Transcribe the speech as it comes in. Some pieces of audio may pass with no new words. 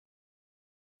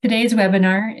Today's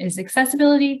webinar is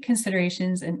Accessibility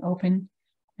Considerations in Open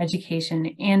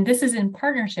Education, and this is in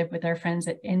partnership with our friends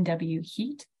at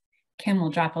NWHeat. Kim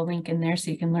will drop a link in there so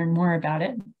you can learn more about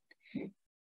it.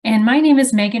 And my name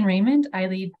is Megan Raymond. I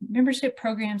lead membership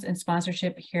programs and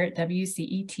sponsorship here at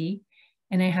WCET,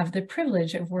 and I have the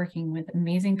privilege of working with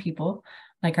amazing people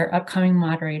like our upcoming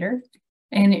moderator.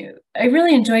 And I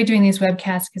really enjoy doing these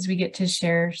webcasts because we get to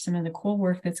share some of the cool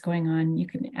work that's going on. You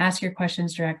can ask your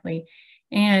questions directly.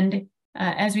 And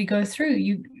as we go through,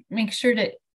 you make sure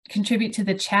to contribute to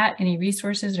the chat, any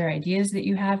resources or ideas that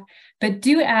you have, but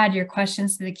do add your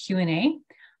questions to the Q&A.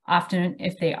 Often,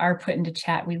 if they are put into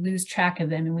chat, we lose track of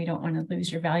them and we don't want to lose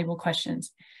your valuable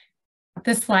questions.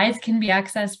 The slides can be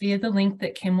accessed via the link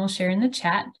that Kim will share in the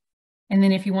chat. And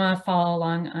then if you want to follow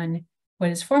along on what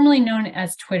is formerly known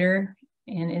as Twitter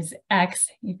and is X,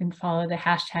 you can follow the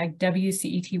hashtag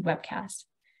WCET webcast.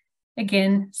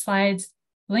 Again, slides,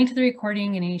 link to the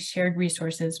recording, and any shared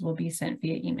resources will be sent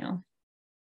via email.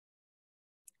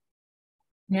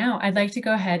 Now, I'd like to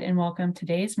go ahead and welcome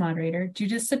today's moderator,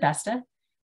 Judith Sebesta.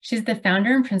 She's the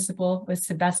founder and principal with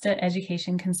Sebesta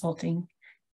Education Consulting.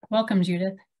 Welcome,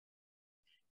 Judith.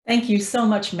 Thank you so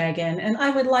much, Megan. And I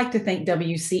would like to thank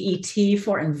WCET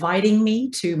for inviting me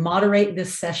to moderate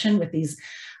this session with these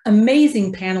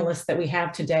amazing panelists that we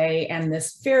have today and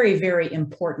this very, very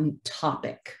important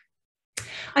topic.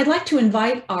 I'd like to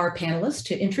invite our panelists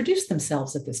to introduce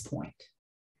themselves at this point.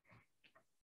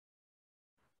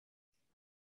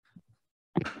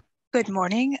 Good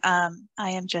morning. I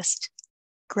am just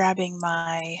grabbing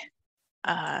my,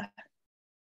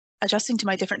 adjusting to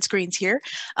my different screens here.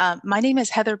 My name is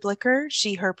Heather Blicker,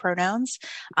 she, her pronouns.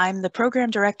 I'm the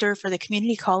program director for the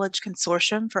Community College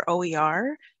Consortium for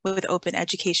OER with Open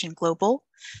Education Global.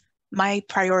 My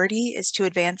priority is to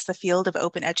advance the field of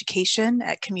open education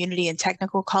at community and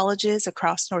technical colleges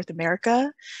across North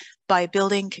America by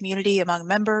building community among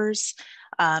members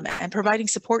and providing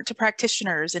support to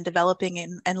practitioners in developing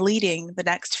and leading the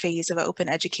next phase of open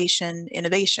education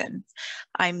innovation.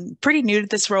 I'm pretty new to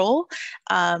this role,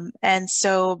 and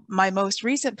so my most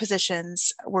recent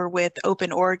positions were with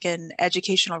Open Oregon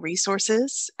Educational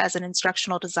Resources as an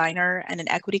instructional designer and an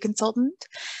equity consultant.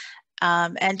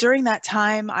 And during that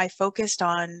time, I focused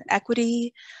on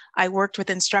equity. I worked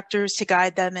with instructors to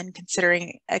guide them in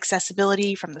considering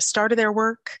accessibility from the start of their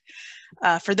work.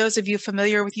 For those of you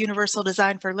familiar with Universal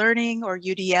Design for Learning, or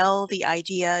UDL, the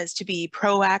idea is to be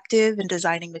proactive in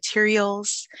designing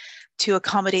materials to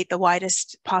accommodate the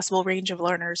widest possible range of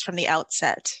learners from the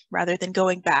outset, rather than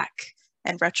going back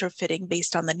and retrofitting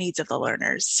based on the needs of the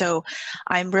learners. So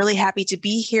I'm really happy to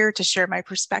be here to share my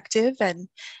perspective, and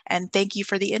thank you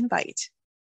for the invite.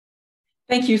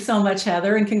 Thank you so much,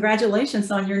 Heather, and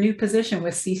congratulations on your new position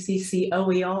with CCC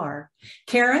OER.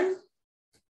 Karen?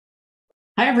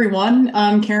 Hi, everyone.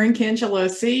 I'm Karen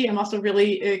Cangelosi. I'm also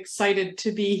really excited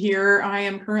to be here. I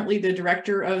am currently the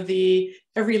director of the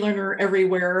Every Learner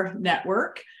Everywhere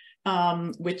Network,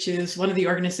 which is one of the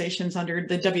organizations under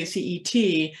the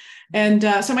WCET. And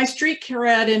so my street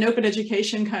cred in open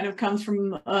education kind of comes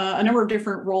from a number of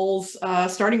different roles,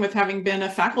 starting with having been a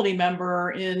faculty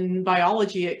member in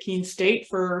biology at Keene State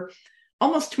for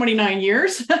almost 29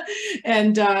 years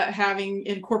and having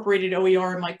incorporated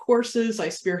OER in my courses. I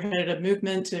spearheaded a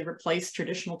movement to replace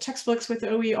traditional textbooks with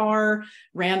OER,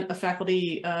 ran a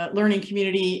faculty learning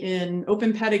community in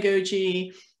open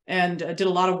pedagogy, and did a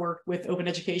lot of work with open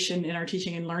education in our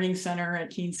Teaching and Learning Center at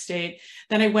Keene State.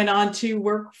 Then I went on to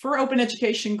work for Open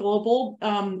Education Global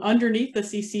underneath the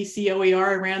CCC OER.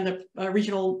 I ran the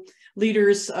regional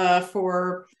leaders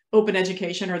for open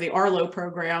education, or the ARLO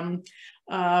program,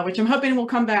 which I'm hoping will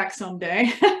come back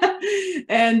someday.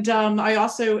 And I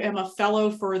also am a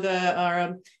fellow for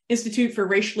the Institute for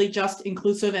Racially Just,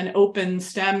 Inclusive, and Open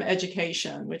STEM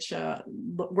Education, which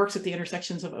works at the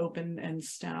intersections of open and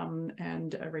STEM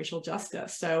and racial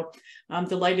justice. So I'm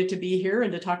delighted to be here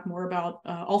and to talk more about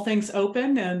all things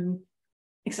open and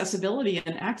accessibility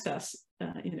and access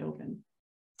in open.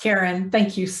 Karen,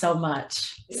 thank you so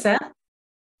much. Seth?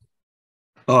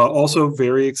 Also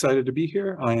very excited to be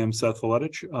here. I am Seth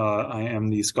Voletich. I am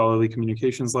the Scholarly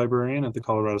Communications Librarian at the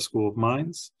Colorado School of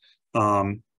Mines.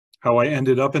 How I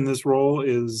ended up in this role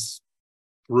is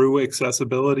through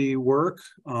accessibility work.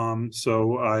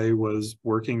 So I was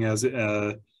working as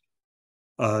an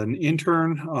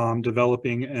intern,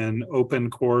 developing an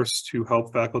open course to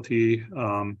help faculty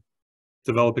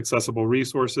develop accessible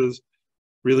resources.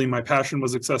 Really, my passion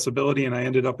was accessibility, and I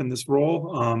ended up in this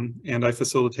role. And I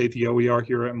facilitate the OER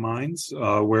here at Mines,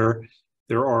 where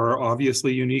There are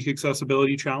obviously unique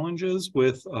accessibility challenges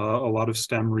with a lot of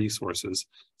STEM resources.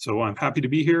 So I'm happy to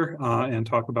be here and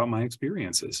talk about my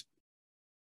experiences.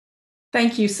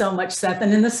 Thank you so much, Seth.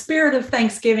 And in the spirit of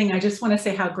Thanksgiving, I just want to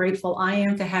say how grateful I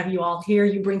am to have you all here.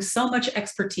 You bring so much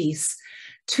expertise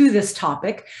to this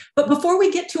topic. But before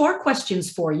we get to our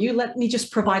questions for you, let me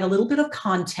just provide a little bit of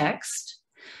context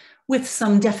with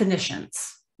some definitions.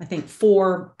 I think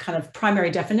 4 kind of primary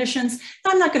definitions.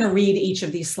 Now, I'm not going to read each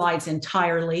of these slides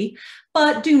entirely,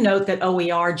 but do note that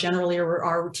OER generally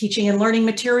are teaching and learning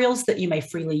materials that you may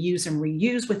freely use and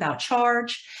reuse without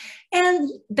charge.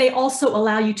 And they also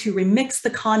allow you to remix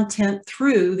the content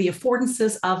through the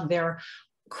affordances of their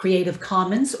Creative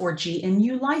Commons or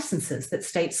GNU licenses that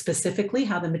state specifically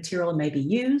how the material may be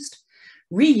used,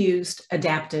 reused,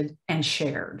 adapted, and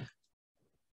shared.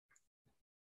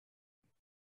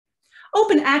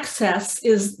 Open access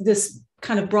is this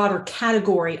kind of broader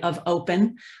category of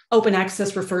open. Open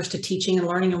access refers to teaching and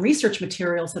learning and research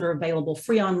materials that are available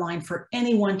free online for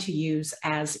anyone to use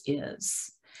as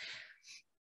is.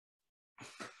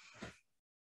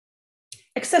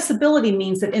 Accessibility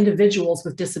means that individuals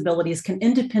with disabilities can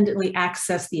independently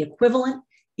access the equivalent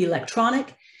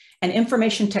electronic and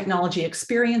information technology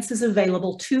experiences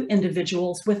available to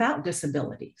individuals without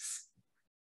disabilities.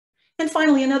 And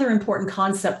finally, another important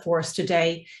concept for us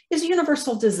today is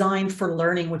universal design for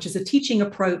learning, which is a teaching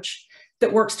approach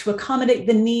that works to accommodate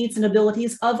the needs and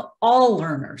abilities of all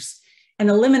learners and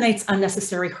eliminates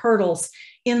unnecessary hurdles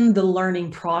in the learning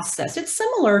process. It's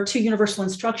similar to universal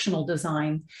instructional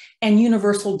design and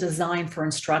universal design for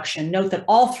instruction. Note that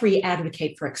all 3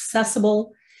 advocate for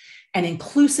accessible and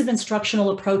inclusive instructional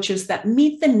approaches that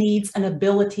meet the needs and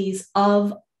abilities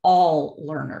of all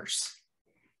learners.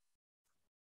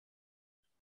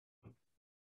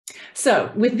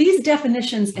 So with these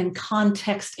definitions and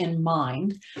context in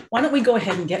mind, why don't we go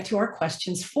ahead and get to our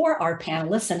questions for our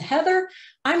panelists. And Heather,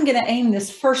 I'm going to aim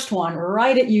this first one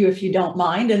right at you if you don't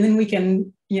mind, and then we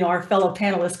can, our fellow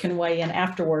panelists can weigh in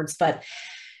afterwards. But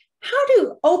how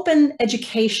do open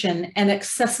education and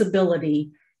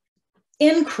accessibility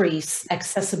increase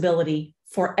accessibility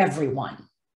for everyone?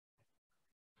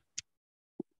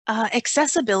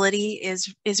 Accessibility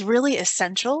is really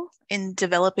essential in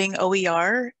developing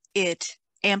OER. It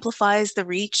amplifies the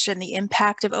reach and the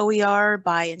impact of OER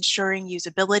by ensuring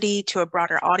usability to a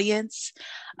broader audience.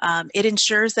 It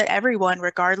ensures that everyone,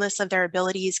 regardless of their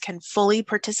abilities, can fully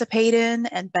participate in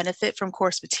and benefit from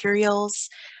course materials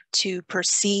to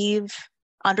perceive,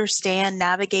 understand,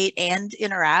 navigate, and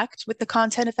interact with the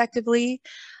content effectively.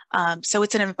 So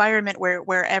it's an environment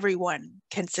where everyone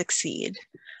can succeed.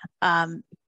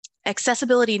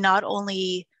 Accessibility not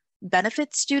only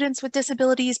benefits students with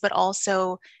disabilities, but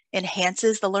also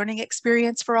enhances the learning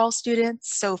experience for all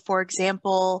students. So for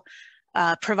example,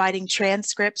 providing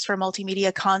transcripts for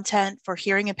multimedia content for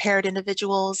hearing impaired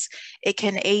individuals, it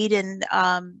can aid in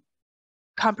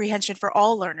comprehension for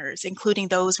all learners, including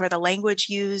those where the language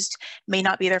used may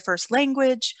not be their first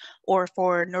language, or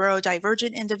for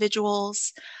neurodivergent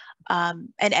individuals.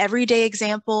 An everyday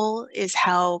example is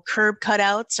how curb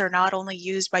cutouts are not only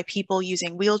used by people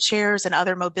using wheelchairs and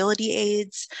other mobility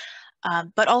aids,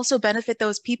 but also benefit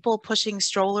those people pushing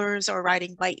strollers or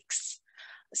riding bikes.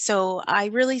 So I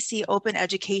really see open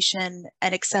education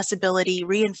and accessibility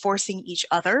reinforcing each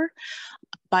other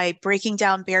by breaking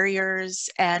down barriers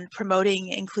and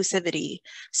promoting inclusivity.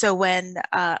 So when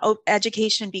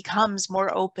education becomes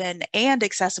more open and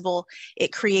accessible,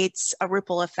 it creates a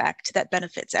ripple effect that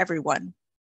benefits everyone.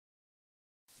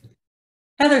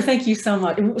 Heather, thank you so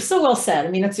much. So well said.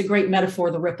 I mean, it's a great metaphor,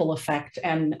 the ripple effect.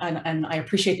 And I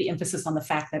appreciate the emphasis on the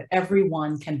fact that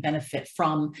everyone can benefit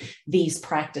from these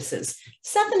practices.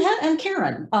 Seth and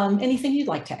Karen, anything you'd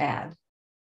like to add?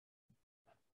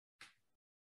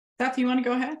 Seth, you want to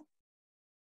go ahead?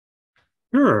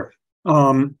 Sure.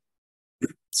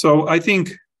 So I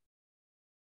think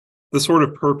the sort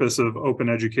of purpose of open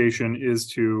education is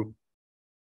to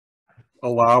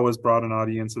allow as broad an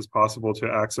audience as possible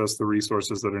to access the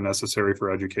resources that are necessary for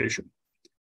education.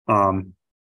 I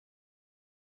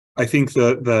think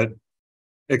that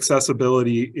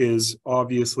accessibility is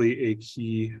obviously a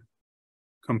key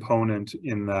component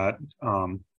in that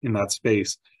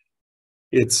space.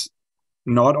 It's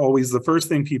not always the first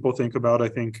thing people think about. I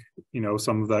think,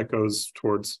 some of that goes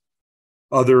towards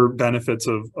other benefits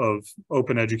of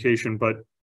open education, but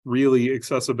really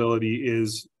accessibility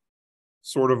is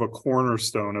sort of a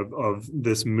cornerstone of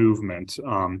this movement,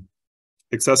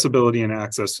 accessibility and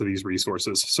access to these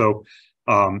resources. So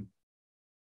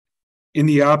in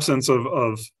the absence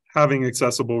of having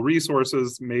accessible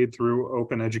resources made through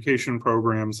open education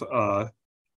programs,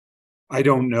 I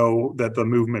don't know that the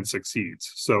movement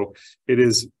succeeds. So it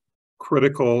is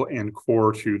critical and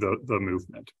core to the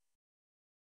movement.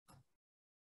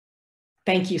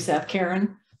 Thank you, Seth.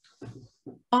 Karen?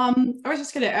 I was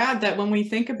just going to add that when we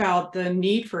think about the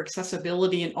need for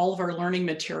accessibility in all of our learning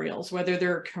materials, whether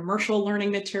they're commercial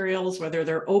learning materials, whether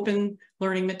they're open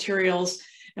learning materials,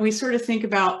 and we sort of think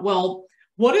about, well,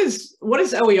 what does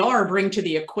OER bring to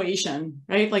the equation,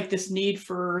 right? Like this need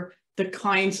for the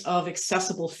kinds of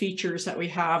accessible features that we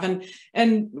have.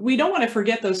 And we don't want to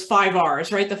forget those 5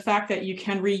 R's, right? The fact that you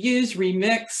can reuse,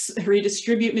 remix,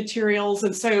 redistribute materials.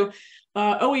 And so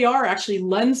OER actually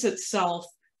lends itself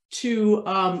to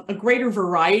a greater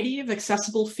variety of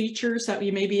accessible features that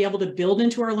we may be able to build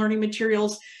into our learning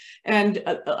materials, and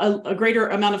a greater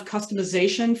amount of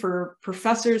customization for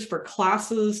professors, for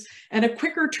classes, and a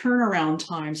quicker turnaround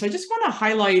time. So I just want to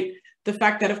highlight the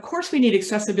fact that, of course, we need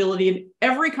accessibility in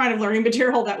every kind of learning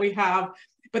material that we have,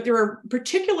 but there are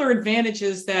particular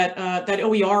advantages that that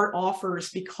OER offers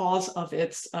because of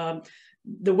its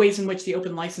the ways in which the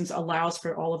open license allows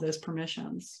for all of those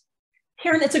permissions.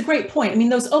 Karen, it's a great point. I mean,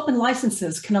 those open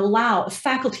licenses can allow a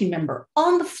faculty member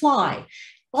on the fly,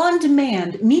 on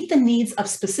demand, meet the needs of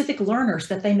specific learners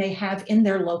that they may have in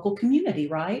their local community,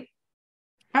 right?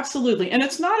 Absolutely. And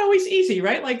it's not always easy,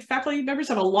 right? Like faculty members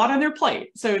have a lot on their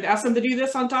plate. So to ask them to do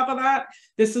this on top of that,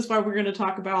 this is why we're going to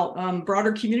talk about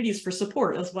broader communities for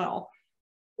support as well.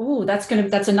 Oh, that's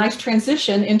a nice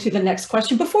transition into the next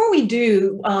question. Before we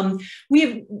do,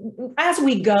 as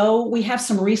we go, we have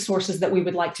some resources that we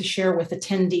would like to share with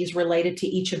attendees related to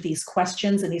each of these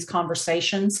questions and these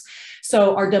conversations.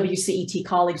 So our WCET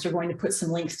colleagues are going to put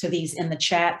some links to these in the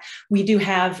chat. We do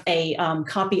have a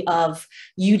copy of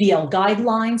UDL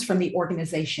guidelines from the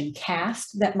organization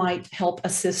CAST that might help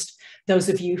assist those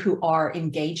of you who are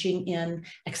engaging in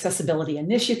accessibility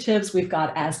initiatives. We've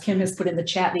got, as Kim has put in the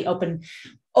chat, the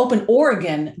Open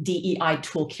Oregon DEI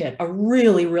Toolkit, a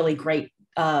really, really great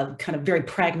kind of very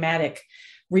pragmatic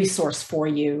resource for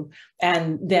you.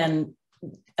 And then,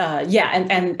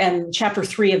 and chapter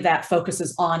 3 of that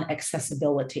focuses on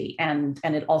accessibility. And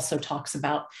it also talks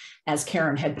about, as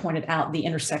Karen had pointed out, the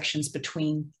intersections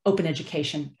between open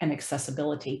education and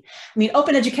accessibility. I mean,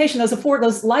 open education,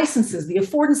 those licenses, the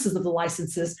affordances of the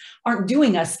licenses aren't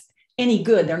doing us any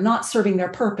good. They're not serving their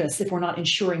purpose if we're not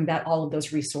ensuring that all of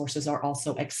those resources are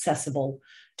also accessible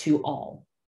to all.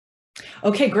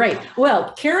 Okay, great.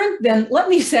 Well, Karen, then let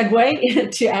me segue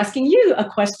into asking you a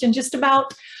question just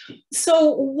about,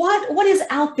 so what is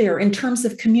out there in terms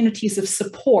of communities of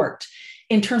support,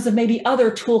 in terms of maybe other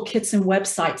toolkits and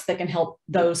websites that can help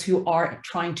those who are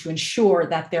trying to ensure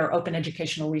that their open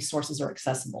educational resources are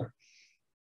accessible?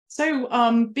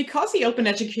 So because the open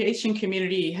education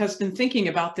community has been thinking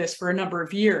about this for a number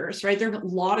of years, right? There are a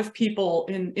lot of people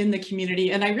in the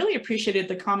community, and I really appreciated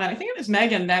the comment. I think it was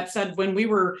Megan that said when we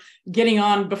were getting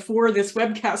on before this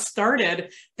webcast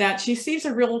started, that she sees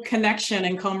a real connection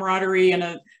and camaraderie and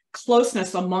a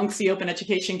closeness amongst the open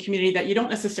education community that you don't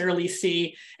necessarily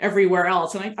see everywhere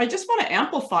else. And I just want to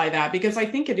amplify that because I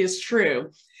think it is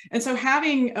true. And so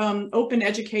having open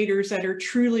educators that are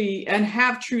truly and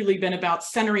have truly been about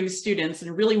centering students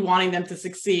and really wanting them to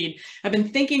succeed, I've been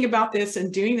thinking about this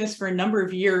and doing this for a number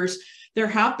of years. There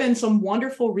have been some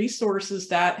wonderful resources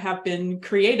that have been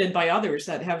created by others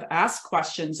that have asked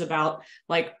questions about,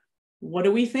 like, what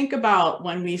do we think about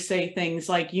when we say things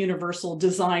like universal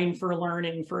design for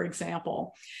learning, for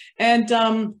example? And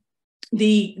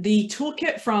the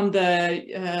toolkit from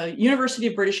the University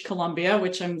of British Columbia,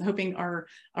 which I'm hoping our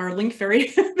link fairy,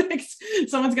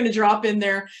 someone's going to drop in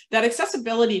there, that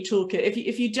accessibility toolkit.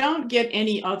 If you don't get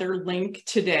any other link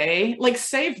today, like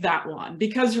save that one,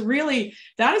 because really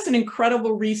that is an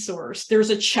incredible resource.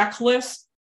 There's a checklist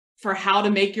for how to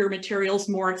make your materials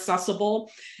more accessible.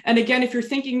 And again, if you're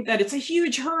thinking that it's a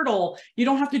huge hurdle, you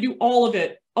don't have to do all of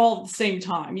it all at the same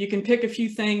time. You can pick a few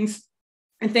things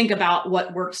and think about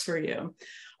what works for you.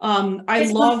 I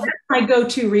love my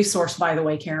go-to resource, by the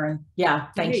way, Karen. Yeah,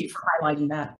 thank you for highlighting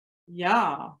that.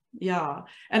 Yeah.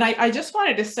 And I just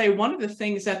wanted to say one of the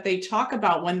things that they talk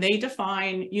about when they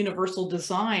define universal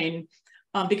design,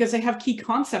 because they have key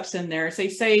concepts in there, is they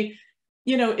say,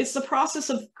 you know, it's the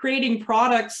process of creating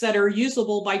products that are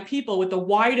usable by people with the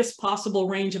widest possible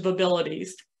range of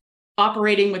abilities,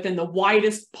 operating within the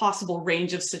widest possible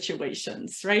range of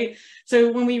situations, right?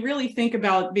 So when we really think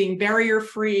about being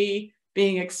barrier-free,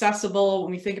 being accessible,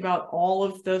 when we think about all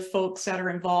of the folks that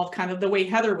are involved, kind of the way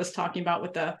Heather was talking about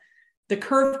with the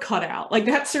curve cutout, like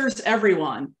that serves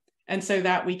everyone. And so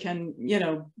that we can, you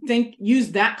know,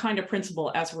 use that kind of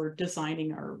principle as we're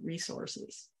designing our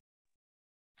resources.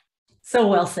 So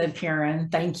well said, Karen.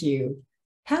 Thank you.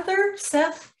 Heather,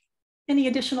 Seth, any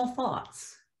additional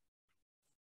thoughts?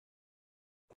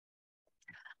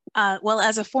 Well,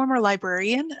 as a former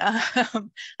librarian,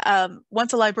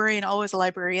 once a librarian, always a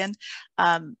librarian,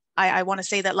 I want to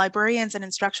say that librarians and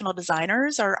instructional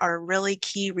designers are really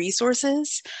key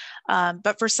resources.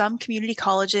 But for some community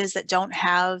colleges that don't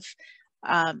have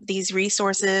these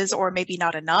resources, or maybe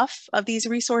not enough of these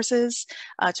resources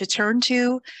to turn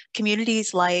to,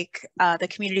 communities like the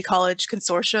Community College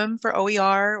Consortium for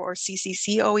OER or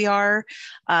CCC OER,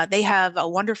 they have a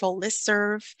wonderful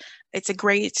listserv. It's a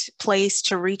great place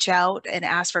to reach out and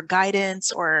ask for guidance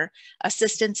or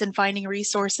assistance in finding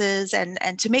resources, and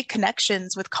to make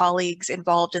connections with colleagues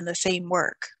involved in the same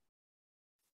work.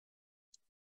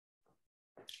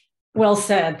 Well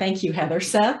said. Thank you, Heather.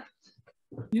 Seth?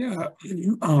 Yeah,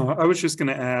 I was just going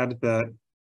to add that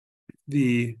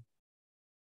the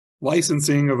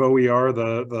licensing of OER,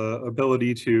 the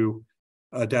ability to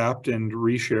adapt and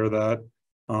reshare that,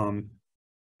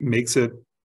 makes it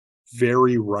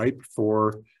very ripe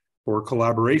for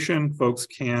collaboration. Folks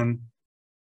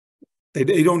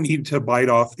they don't need to bite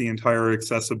off the entire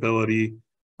accessibility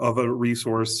of a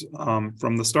resource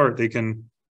from the start. They can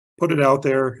put it out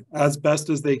there as best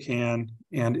as they can,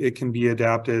 and it can be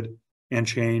adapted and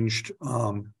changed,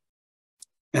 and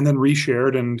then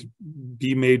reshared and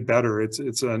be made better. It's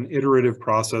an iterative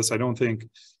process. I don't think,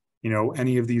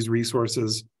 any of these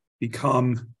resources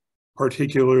become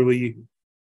particularly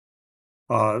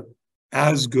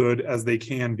as good as they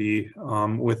can be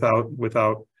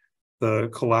without the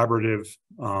collaborative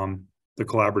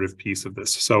piece of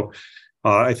this. So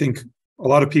I think a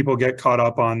lot of people get caught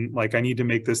up on, like, I need to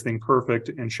make this thing perfect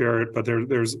and share it, but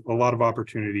there's a lot of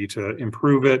opportunity to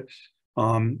improve it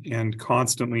and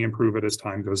constantly improve it as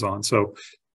time goes on. So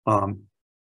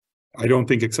I don't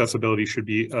think accessibility should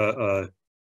be a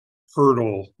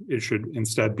hurdle. It should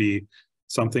instead be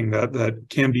something that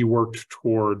can be worked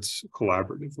towards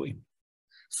collaboratively.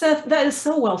 Seth, that is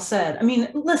so well said. I mean,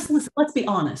 let's be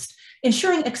honest.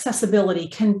 Ensuring accessibility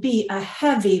can be a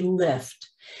heavy lift,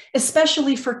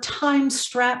 especially for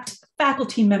time-strapped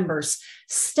faculty members,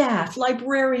 staff,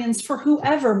 librarians, for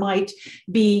whoever might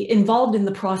be involved in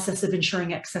the process of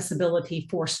ensuring accessibility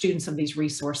for students of these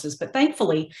resources. But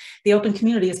thankfully, the open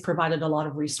community has provided a lot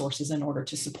of resources in order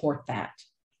to support that.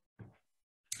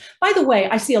 By the way,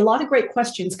 I see a lot of great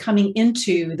questions coming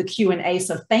into the Q&A,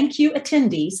 so thank you,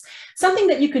 attendees. Something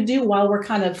that you could do while we're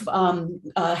kind of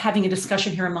having a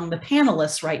discussion here among the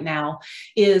panelists right now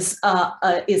is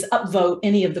upvote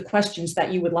any of the questions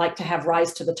that you would like to have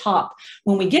rise to the top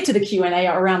when we get to the Q&A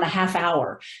around a half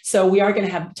hour. So we are going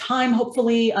to have time,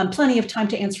 hopefully, plenty of time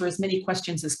to answer as many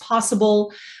questions as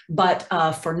possible. But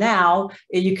for now,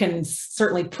 you can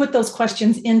certainly put those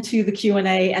questions into the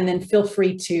Q&A, and then feel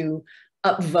free to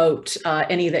upvote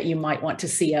any that you might want to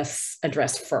see us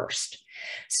address first.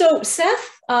 So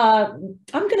Seth, I'm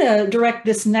going to direct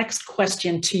this next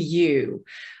question to you.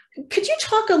 Could you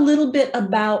talk a little bit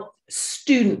about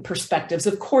student perspectives?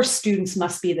 Of course, students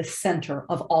must be the center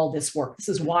of all this work. This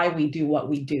is why we do what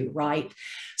we do, right?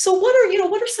 So what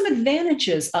are some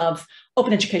advantages of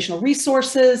open educational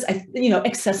resources,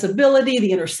 accessibility,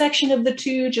 the intersection of the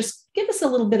two? Just give us a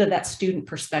little bit of that student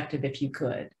perspective, if you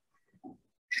could.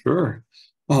 Sure.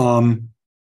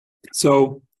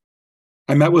 So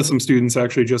I met with some students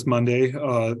actually just Monday.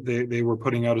 They were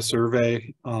putting out a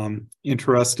survey,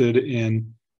 interested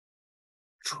in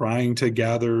trying to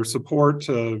gather support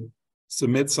to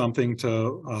submit something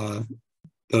to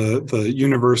the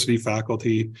university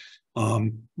faculty,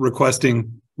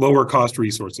 requesting lower cost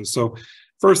resources. So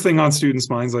first thing on students'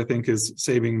 minds, I think, is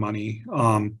saving money.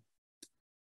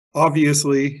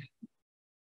 Obviously,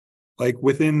 like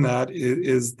within that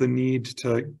is the need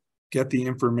to get the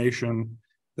information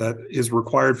that is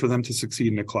required for them to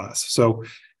succeed in a class. So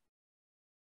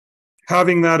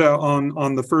having that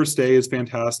on the first day is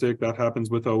fantastic. That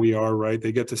happens with OER, right?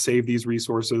 They get to save these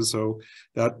resources. So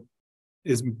that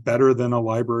is better than a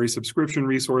library subscription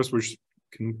resource, which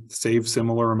can save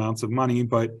similar amounts of money,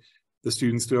 but the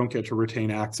students don't get to retain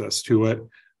access to it.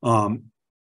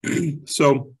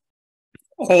 So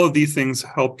all of these things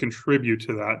help contribute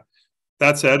to that.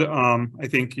 That said, I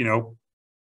think,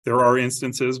 there are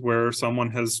instances where someone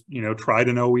has, tried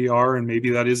an OER and maybe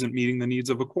that isn't meeting the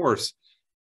needs of a course.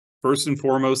 First and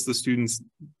foremost, the students'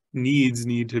 needs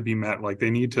need to be met. Like, they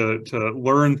need to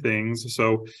learn things.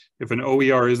 So if an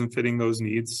OER isn't fitting those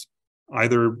needs,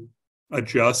 either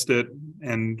adjust it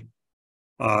and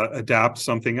adapt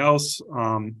something else,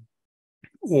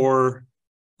 or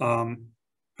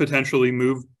potentially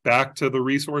move back to the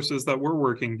resources that we're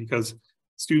working, because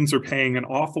students are paying an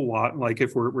awful lot. Like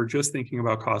if we're just thinking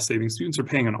about cost savings, students are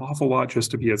paying an awful lot just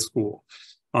to be at school.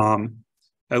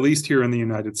 At least here in the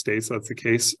United States, that's the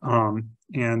case.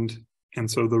 And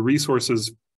so the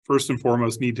resources, first and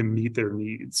foremost, need to meet their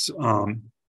needs.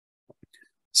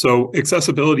 So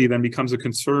accessibility then becomes a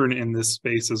concern in this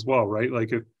space as well, right?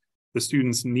 Like if the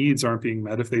students' needs aren't being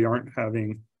met, if they aren't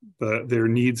having their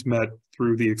needs met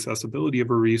through the accessibility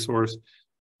of a resource,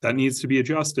 that needs to be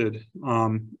adjusted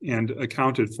and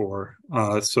accounted for.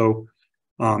 So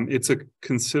it's a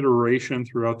consideration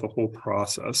throughout the whole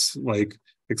process. Like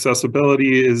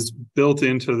accessibility is built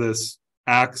into this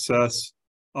access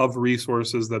of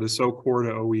resources that is so core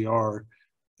to OER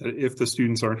that if the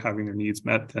students aren't having their needs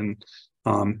met, then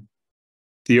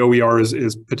the OER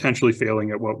is potentially failing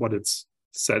at what it's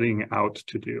setting out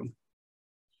to do.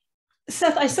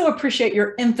 Seth, I so appreciate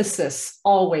your emphasis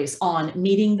always on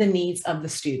meeting the needs of the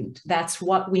student. That's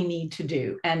what we need to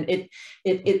do. And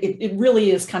it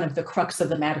really is kind of the crux of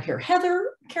the matter here.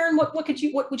 Heather, Karen, what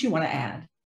would you want to add?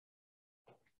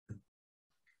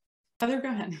 Heather, go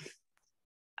ahead.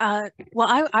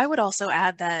 Well, I would also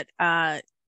add that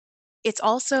it's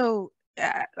also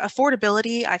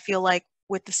affordability. I feel like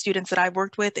with the students that I've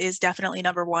worked with is definitely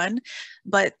number one,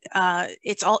 but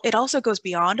it also goes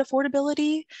beyond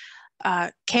affordability.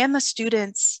 Can the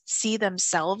students see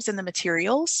themselves in the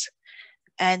materials?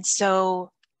 And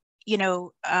so, you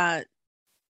know, I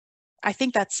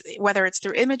think that's, whether it's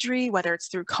through imagery, whether it's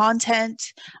through content,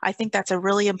 I think that's a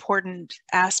really important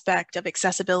aspect of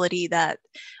accessibility that,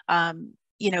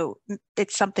 you know,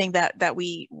 it's something that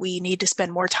we need to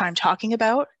spend more time talking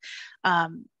about.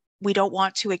 We don't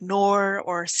want to ignore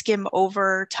or skim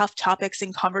over tough topics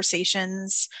in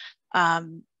conversations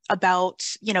about,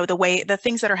 you know, the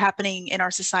things that are happening in our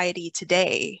society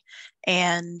today.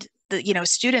 And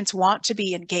students want to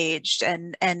be engaged,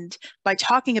 and by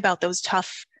talking about those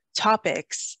tough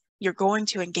topics, you're going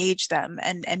to engage them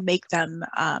and make them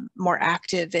more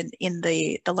active in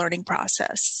the learning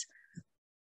process.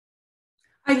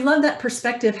 I love that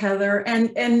perspective, Heather,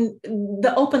 and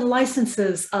the open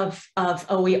licenses of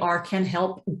OER can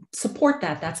help support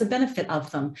that. That's a benefit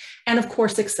of them. And of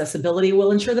course, accessibility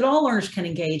will ensure that all learners can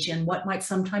engage in what might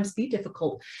sometimes be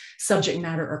difficult subject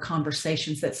matter or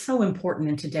conversations that's so important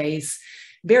in today's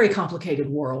very complicated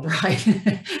world,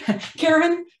 right?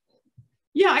 Karen?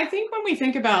 Yeah, I think when we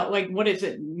think about like, what does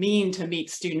it mean to meet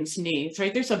students' needs,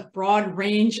 right? There's a broad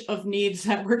range of needs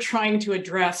that we're trying to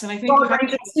address. And I think- broad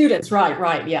range of students,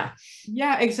 right, yeah.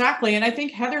 Yeah, exactly. And I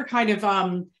think Heather kind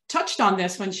of touched on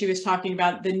this when she was talking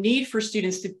about the need for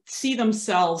students to see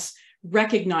themselves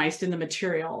recognized in the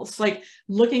materials, like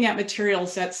looking at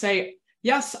materials that say,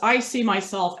 yes, I see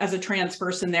myself as a trans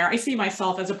person there. I see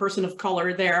myself as a person of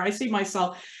color there. I see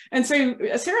myself. And so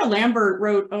Sarah Lambert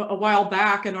wrote a while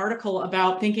back an article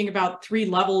about thinking about 3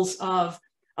 levels of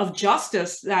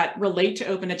justice that relate to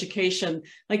open education,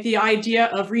 like the idea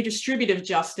of redistributive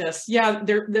justice. Yeah,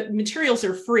 the materials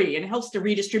are free, and it helps to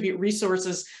redistribute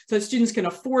resources so that students can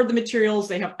afford the materials,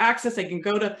 they have access, they can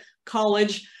go to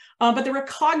college. But the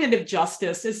cognitive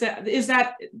justice is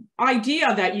that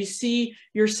idea that you see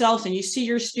yourselves and you see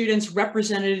your students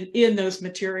represented in those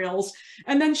materials.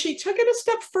 And then she took it a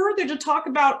step further to talk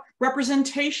about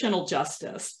representational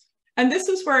justice. And this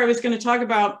is where I was going to talk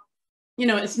about, you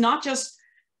know, it's not just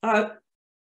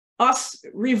us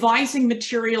revising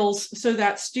materials so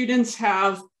that students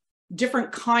have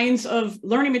different kinds of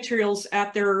learning materials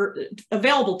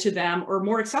available to them or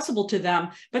more accessible to them,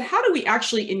 but how do we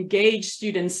actually engage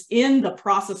students in the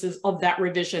processes of that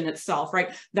revision itself, right?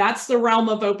 That's the realm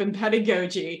of open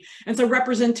pedagogy. And so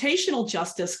representational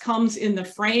justice comes in the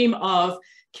frame of,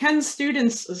 can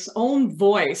students' own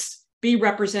voice be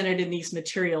represented in these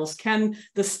materials? Can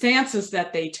the stances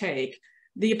that they take,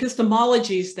 the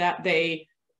epistemologies that they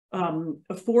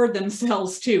afford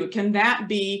themselves to, can that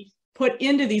be put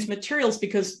into these materials,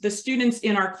 because the students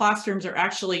in our classrooms are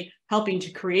actually helping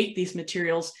to create these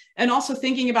materials, and also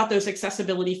thinking about those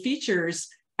accessibility features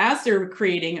as they're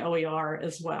creating OER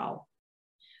as well.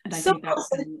 And I think that's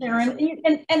Karen,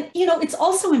 and you know, it's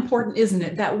also important, isn't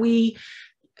it, that we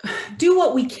do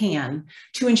what we can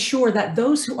to ensure that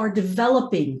those who are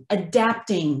developing,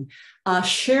 adapting,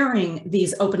 sharing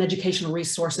these open educational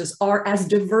resources are as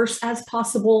diverse as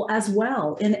possible as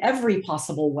well, in every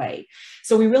possible way.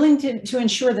 So we really need to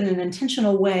ensure that in an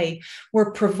intentional way,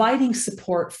 we're providing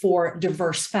support for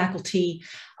diverse faculty,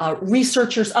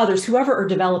 researchers, others, whoever are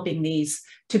developing these,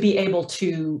 to be able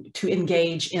to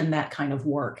engage in that kind of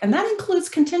work. And that includes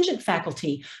contingent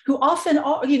faculty who often,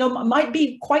 you know, might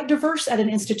be quite diverse at an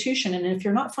institution. And if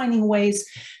you're not finding ways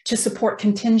to support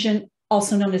contingent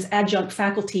also known as adjunct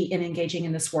faculty, in engaging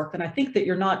in this work, then I think that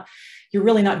you're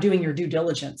really not doing your due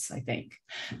diligence, I think.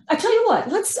 I tell you what,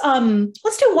 let's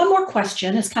do one more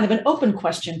question as kind of an open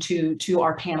question to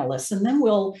our panelists, and then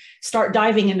we'll start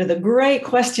diving into the great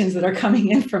questions that are coming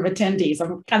in from attendees.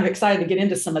 I'm kind of excited to get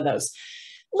into some of those.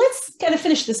 Let's kind of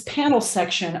finish this panel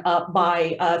section up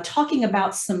by talking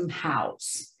about some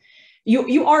hows.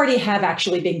 You already have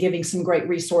actually been giving some great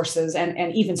resources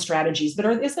and even strategies, but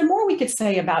is there more we could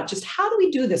say about just how do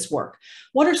we do this work?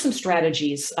 What are some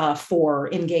strategies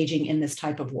for engaging in this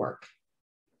type of work?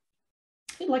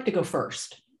 Who'd like to go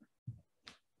first?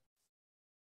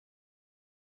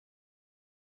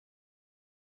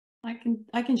 I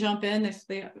can jump in if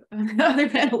the other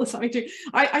panelists want me to.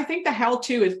 I think the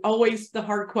how-to is always the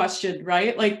hard question,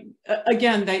 right? Like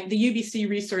again, the UBC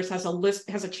resource has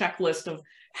a checklist of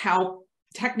how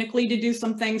technically to do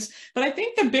some things, but I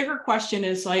think the bigger question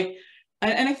is like,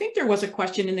 and I think there was a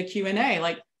question in the Q&A,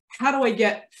 like, how do I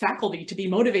get faculty to be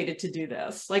motivated to do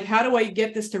this? Like, how do I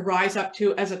get this to rise up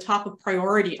to as a top of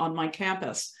priority on my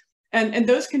campus? And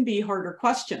those can be harder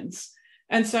questions.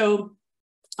 And so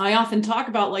I often talk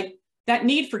about like that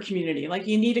need for community. Like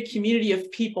you need a community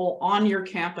of people on your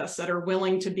campus that are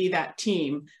willing to be that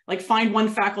team. Like find one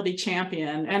faculty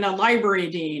champion and a library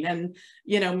dean and,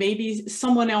 you know, maybe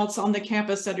someone else on the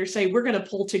campus that are say, we're going to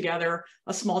pull together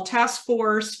a small task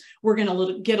force. We're going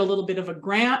to get a little bit of a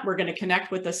grant. We're going to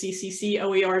connect with the CCC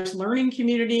OER's learning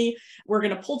community. We're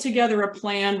going to pull together a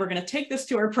plan. We're going to take this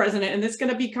to our president, and it's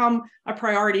going to become a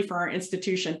priority for our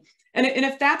institution. And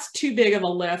if that's too big of a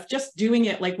lift, just doing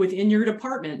it like within your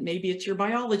department, maybe it's your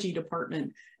biology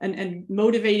department, and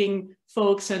motivating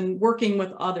folks and working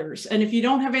with others. And if you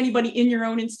don't have anybody in your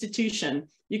own institution,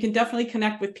 you can definitely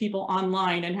connect with people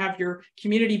online and have your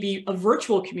community be a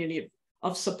virtual community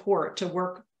of support to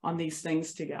work on these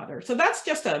things together. So that's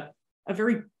just a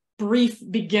very brief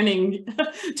beginning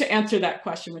to answer that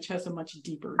question, which has a much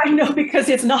deeper. I know, because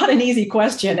it's not an easy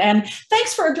question. And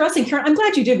thanks for addressing, Karen. I'm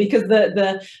glad you did, because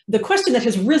the question that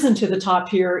has risen to the top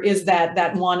here is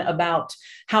that one about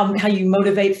how you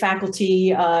motivate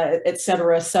faculty, et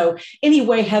cetera. So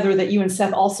anyway, Heather, that you and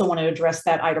Seth also want to address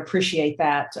that, I'd appreciate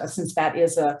that, since that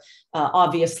is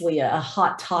obviously a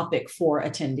hot topic for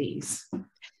attendees.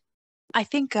 I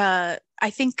think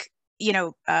you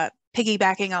know,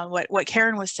 piggybacking on what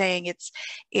Karen was saying,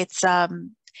 it's a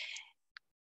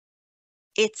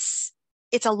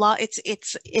lot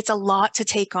to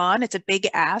take on. It's a big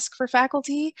ask for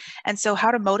faculty, and so how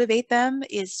to motivate them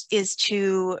is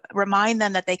to remind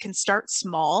them that they can start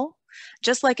small,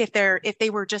 just like if they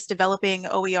were just developing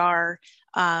OER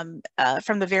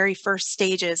from the very first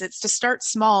stages. It's to start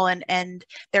small, and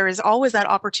there is always that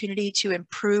opportunity to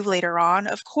improve later on.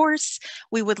 Of course,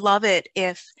 we would love it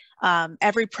if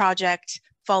every project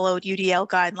followed UDL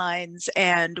guidelines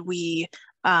and we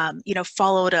you know,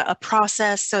 followed a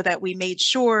process so that we made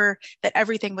sure that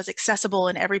everything was accessible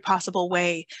in every possible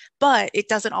way. But it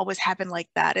doesn't always happen like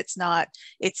that. It's not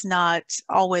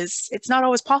always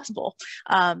possible.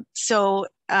 So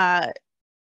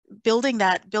building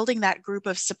that group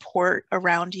of support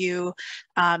around you,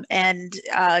 and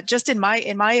just in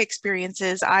my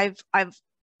experiences, I've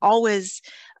always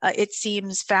it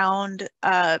seems found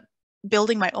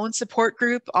building my own support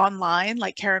group online,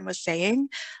 like Karen was saying,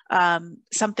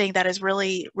 something that has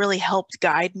really helped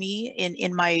guide me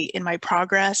in my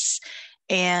progress,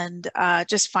 and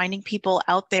just finding people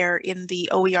out there in the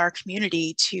OER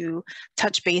community to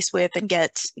touch base with and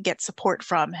get support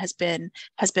from has been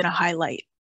a highlight.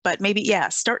 But maybe, yeah,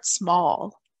 start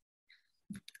small.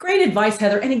 Great advice,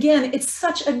 Heather. And again, it's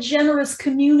such a generous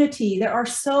community. There are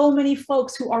so many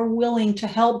folks who are willing to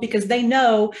help because they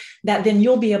know that then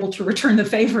you'll be able to return the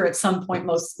favor at some point,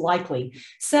 most likely.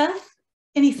 Seth,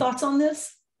 any thoughts on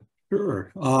this?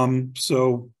 Sure.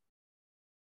 So,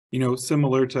 you know,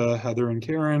 similar to Heather and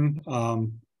Karen,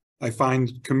 I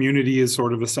find community is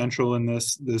sort of essential in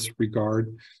this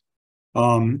regard.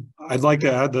 I'd like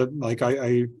to add that, like,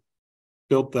 I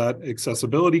built that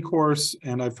accessibility course,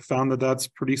 and I've found that that's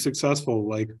pretty successful.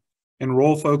 Like,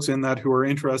 enroll folks in that who are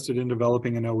interested in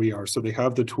developing an OER, so they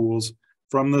have the tools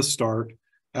from the start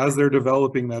as they're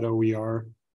developing that OER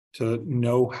to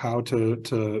know how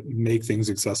to make things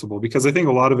accessible. Because I think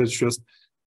a lot of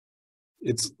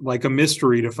it's like a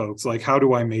mystery to folks. Like, how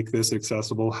do I make this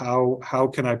accessible? How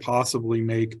can I possibly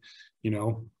make, you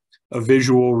know, a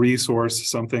visual resource,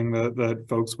 something that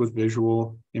folks with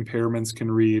visual impairments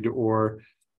can read, or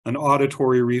an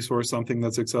auditory resource, something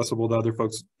that's accessible to other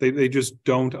folks. They just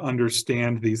don't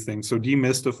understand these things. So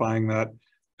demystifying that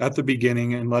at the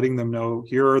beginning and letting them know,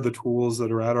 here are the tools that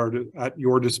are at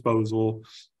your disposal.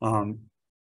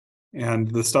 and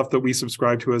the stuff that we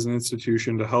subscribe to as an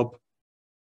institution to help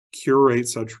curate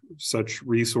such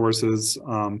resources.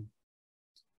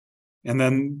 And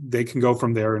then they can go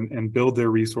from there and build their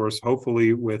resource,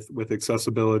 hopefully with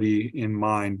accessibility in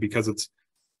mind, because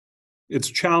it's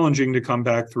challenging to come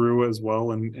back through as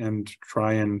well and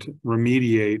try and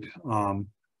remediate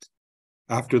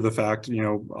after the fact. You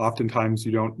know, oftentimes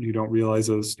you don't realize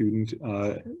a student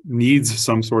needs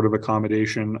some sort of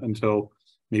accommodation until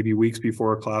maybe weeks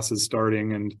before a class is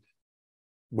starting, and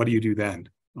what do you do then?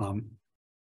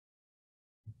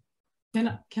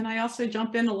 Can I also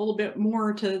jump in a little bit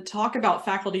more to talk about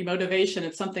faculty motivation?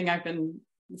 It's something I've been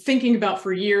thinking about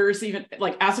for years, even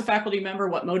like as a faculty member,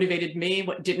 what motivated me,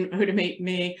 what didn't motivate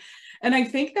me. And I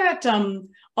think that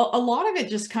a lot of it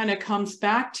just kind of comes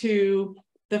back to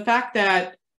the fact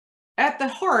that at the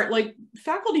heart, like,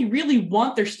 faculty really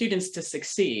want their students to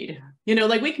succeed. You know,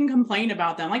 like, we can complain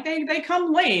about them, like they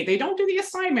come late, they don't do the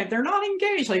assignment, they're not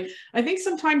engaged. Like, I think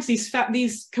sometimes these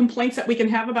complaints that we can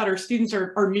have about our students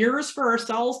are mirrors for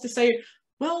ourselves to say,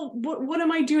 well, what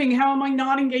am I doing? How am I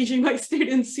not engaging my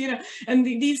students? You know, and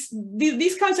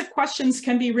these kinds of questions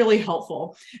can be really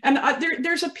helpful. And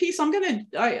there's a piece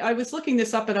I was looking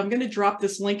this up, and I'm going to drop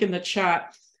this link in the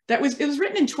chat. It was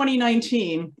written in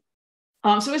 2019.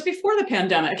 So it was before the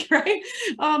pandemic, right?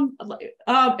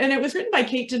 And it was written by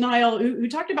Kate Denial, who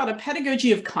talked about a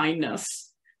pedagogy of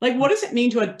kindness. Like, what does it mean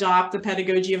to adopt the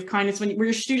pedagogy of kindness when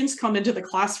your students come into the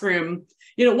classroom?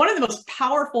 You know, one of the most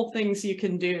powerful things you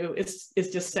can do is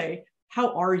just say,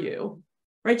 how are you?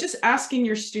 Right? Just asking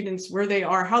your students where they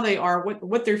are, how they are,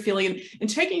 what they're feeling, and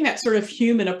taking that sort of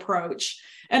human approach.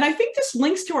 And I think this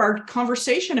links to our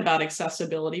conversation about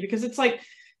accessibility, because it's like,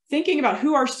 thinking about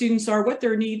who our students are, what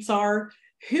their needs are,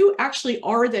 who actually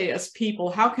are they as people,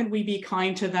 how can we be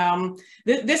kind to them?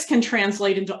 This can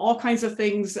translate into all kinds of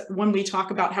things when we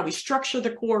talk about how we structure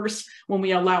the course, when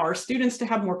we allow our students to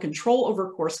have more control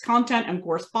over course content and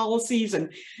course policies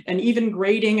and even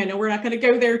grading. I know we're not going to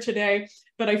go there today,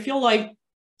 but I feel like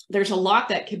there's a lot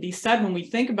that can be said when we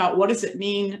think about what does it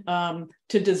mean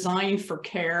to design for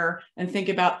care and think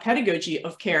about pedagogy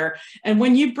of care. And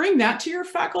when you bring that to your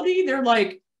faculty, they're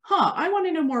like, I want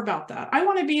to know more about that. I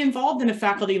want to be involved in a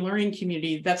faculty learning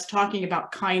community that's talking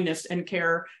about kindness and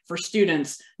care for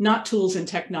students, not tools and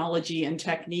technology and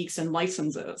techniques and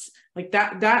licenses. Like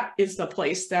that is the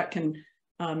place that can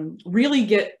really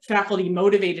get faculty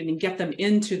motivated and get them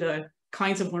into the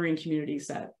kinds of learning communities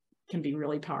that can be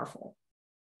really powerful.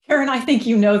 Karen, I think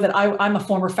you know that I'm a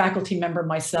former faculty member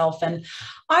myself, and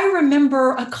I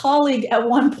remember a colleague at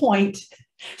one point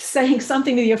saying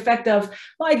something to the effect of,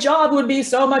 my job would be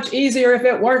so much easier if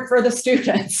it weren't for the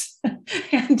students.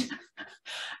 and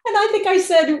I think I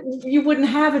said, you wouldn't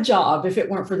have a job if it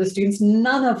weren't for the students.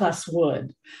 None of us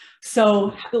would.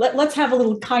 So let's have a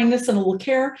little kindness and a little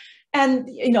care, and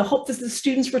hope that the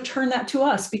students return that to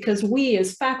us, because we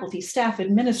as faculty, staff,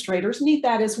 administrators need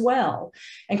that as well.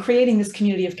 And creating this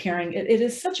community of caring, it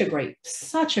is such a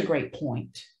great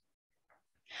point.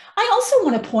 I also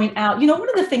want to point out, one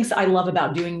of the things that I love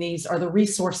about doing these are the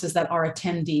resources that our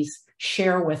attendees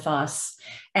share with us.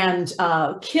 And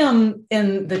Kim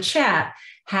in the chat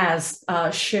has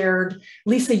shared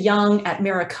Lisa Young at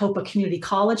Maricopa Community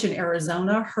College in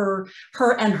Arizona. Her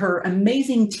and her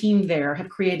amazing team there have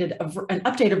created an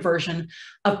updated version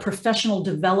of professional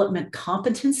development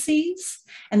competencies,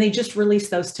 and they just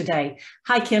released those today.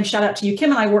 Hi, Kim, shout out to you.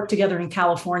 Kim and I work together in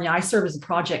California. I serve as a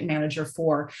project manager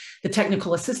for the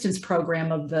technical assistance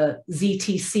program of the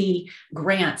ZTC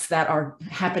grants that are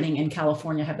happening in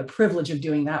California. I have the privilege of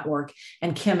doing that work,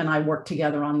 and Kim and I work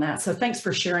together on that. So thanks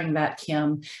for sharing that,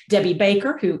 Kim. Debbie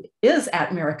Baker, who is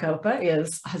at Maricopa,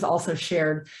 has also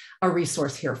shared a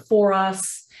resource here for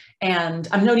us. And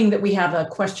I'm noting that we have a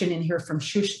question in here from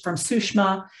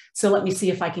Sushma. So let me see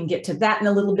if I can get to that in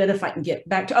a little bit, if I can get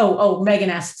back to,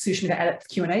 Megan asked Sushma to edit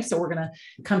the Q&A. So we're going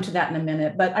to come to that in a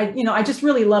minute. But I just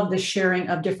really love the sharing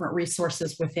of different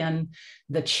resources within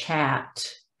the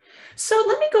chat. So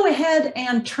let me go ahead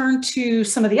and turn to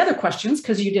some of the other questions,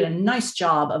 because you did a nice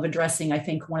job of addressing, I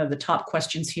think, one of the top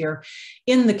questions here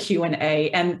in the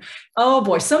Q&A. And oh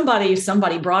boy,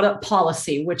 somebody brought up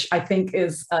policy, which I think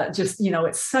is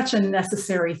it's such a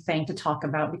necessary thing to talk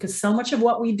about, because so much of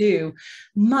what we do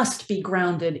must be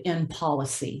grounded in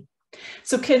policy.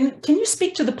 So can you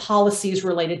speak to the policies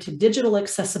related to digital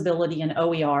accessibility and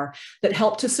OER that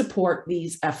help to support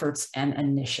these efforts and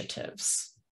initiatives?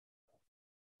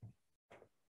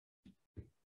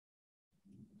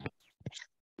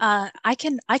 I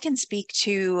can speak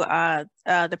to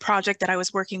the project that I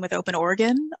was working with Open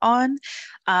Oregon on.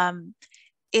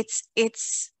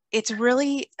 It's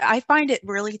I find it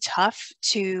really tough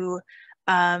to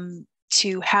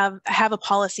have a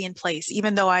policy in place,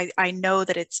 even though I know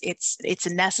that it's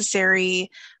necessary.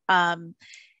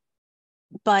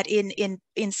 But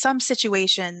in some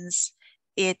situations,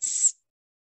 it's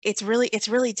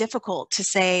really difficult to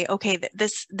say, okay,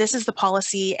 this is the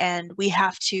policy, and we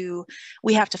have to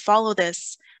follow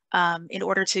this in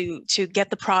order to get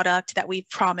the product that we've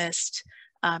promised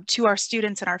to our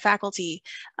students and our faculty.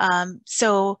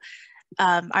 So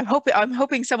I'm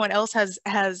hoping someone else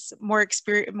has more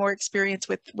experience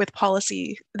with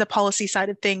policy, the policy side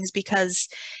of things, because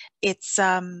it's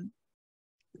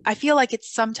I feel like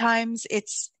sometimes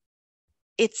it's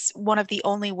one of the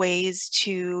only ways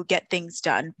to get things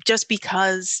done, just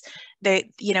because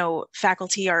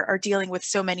faculty are dealing with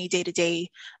so many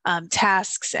day-to-day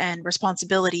tasks and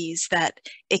responsibilities that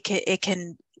it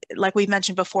can, like we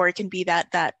mentioned before, it can be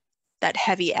that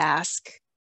heavy ask.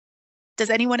 Does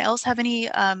anyone else have any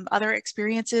other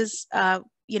experiences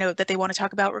that they want to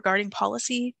talk about regarding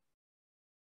policy?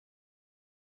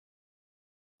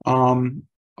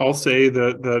 I'll say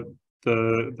that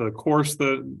the course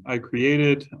that I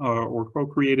created or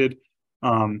co-created,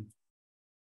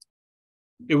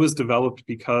 it was developed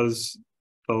because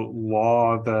the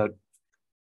law that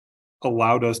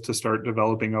allowed us to start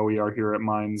developing OER here at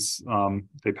Mines,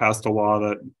 they passed a law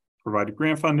that provided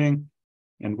grant funding,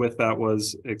 and with that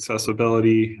was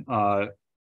accessibility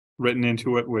written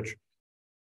into it, which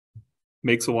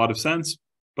makes a lot of sense.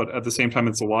 But at the same time,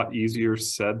 it's a lot easier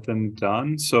said than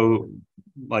done. So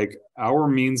like our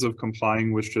means of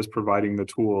complying was just providing the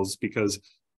tools, because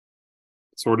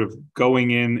sort of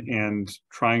going in and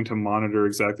trying to monitor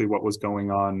exactly what was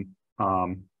going on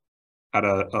at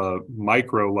a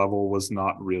micro level was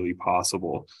not really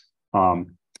possible.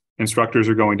 Instructors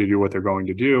are going to do what they're going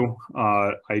to do.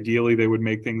 Ideally, they would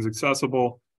make things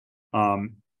accessible.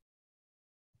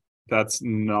 That's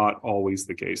not always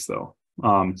the case, though.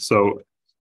 So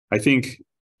I think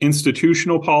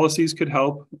institutional policies could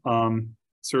help.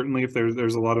 Certainly, if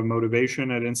there's a lot of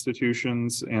motivation at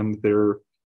institutions and their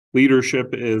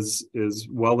leadership is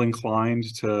well inclined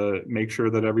to make sure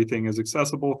that everything is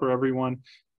accessible for everyone,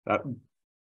 that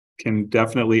can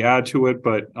definitely add to it.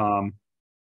 But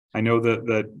I know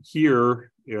that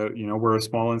here, we're a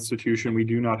small institution. We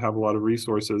do not have a lot of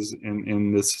resources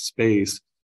in this space.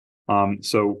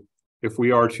 So if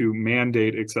we are to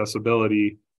mandate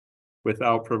accessibility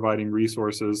without providing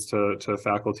resources to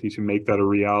faculty to make that a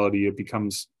reality, it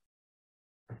becomes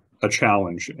a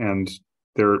challenge, and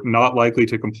they're not likely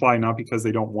to comply, not because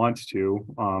they don't want to.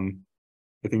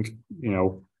 I think,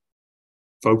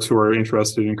 folks who are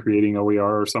interested in creating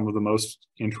OER are some of the most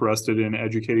interested in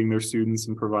educating their students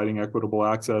and providing equitable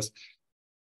access.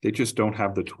 They just don't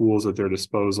have the tools at their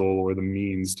disposal or the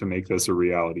means to make this a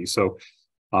reality. So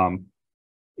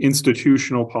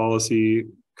institutional policy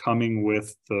coming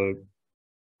with the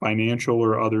financial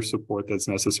or other support that's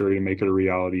necessary to make it a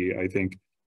reality, I think,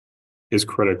 is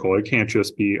critical. It can't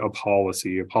just be a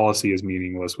policy. A policy is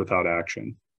meaningless without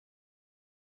action.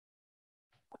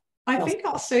 I think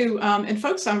also, and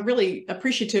folks, I'm really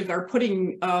appreciative are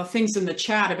putting things in the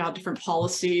chat about different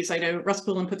policies. I know Russ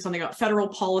Pullen put something about federal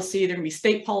policy, there can be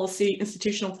state policy,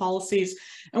 institutional policies.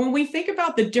 And when we think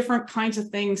about the different kinds of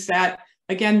things that,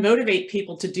 again, motivate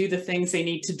people to do the things they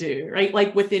need to do, right?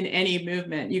 Like within any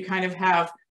movement, you kind of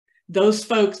have those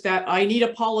folks that I need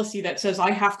a policy that says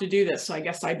I have to do this, so I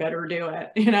guess I better do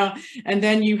it, and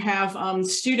then you have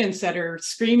students that are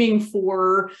screaming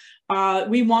for,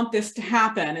 we want this to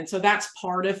happen. And so that's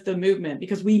part of the movement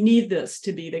because we need this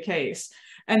to be the case.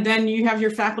 And then you have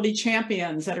your faculty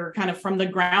champions that are kind of from the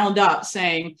ground up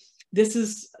saying, this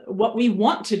is what we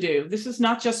want to do. This is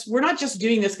not just, we're not just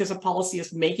doing this because a policy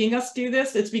is making us do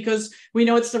this. It's because we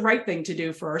know it's the right thing to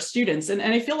do for our students. And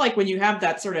I feel like when you have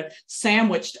that sort of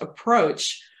sandwiched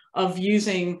approach of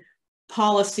using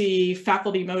policy,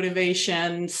 faculty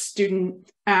motivation, student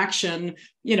action,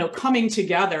 coming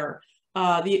together,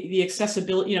 the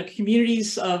accessibility,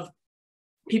 communities of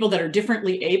people that are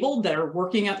differently abled, that are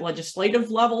working at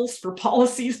legislative levels for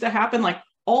policies to happen, like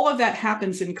all of that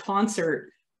happens in concert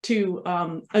to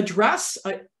address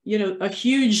a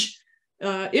huge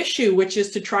issue, which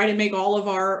is to try to make all of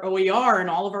our OER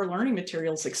and all of our learning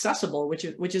materials accessible,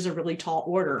 which is a really tall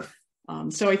order.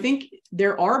 So I think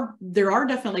there are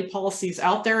definitely policies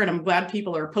out there, and I'm glad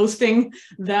people are posting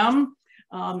them,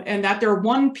 and that they're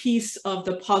one piece of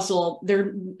the puzzle.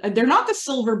 They're not the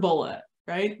silver bullet,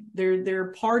 right?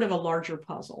 They're part of a larger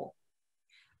puzzle.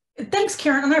 Thanks,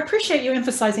 Karen. And I appreciate you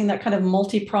emphasizing that kind of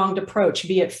multi-pronged approach,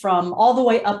 be it from all the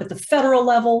way up at the federal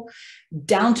level,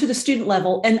 down to the student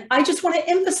level. And I just want to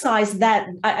emphasize that,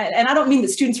 and I don't mean that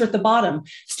students are at the bottom.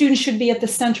 Students should be at the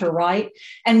center, right?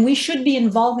 And we should be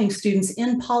involving students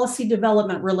in policy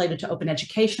development related to open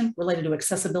education, related to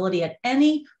accessibility at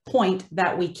any point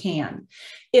that we can.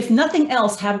 If nothing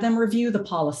else, have them review the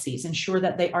policies, ensure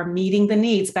that they are meeting the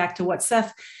needs, back to what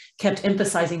Seth kept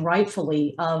emphasizing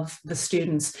rightfully of the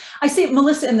students. I see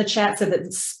Melissa in the chat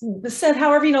said,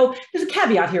 however, there's a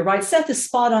caveat here, right? Seth is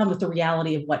spot on with the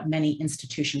reality of what many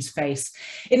institutions face.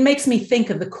 It makes me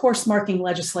think of the course marking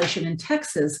legislation in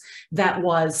Texas that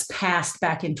was passed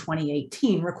back in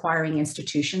 2018, requiring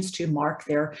institutions to mark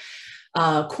their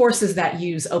courses that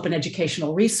use open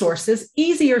educational resources.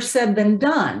 Easier said than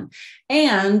done.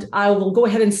 And I will go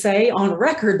ahead and say on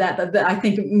record that I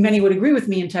think many would agree with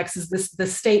me in Texas, the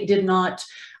state did not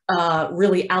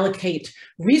really allocate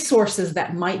resources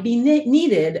that might be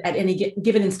needed at any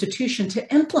given institution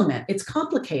to implement. It's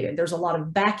complicated. There's a lot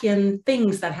of back-end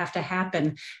things that have to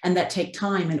happen and that take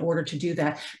time in order to do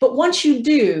that. But once you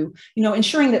do,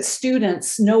 ensuring that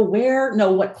students know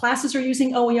what classes are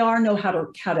using OER, know how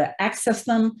to access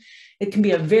them, it can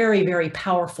be a very, very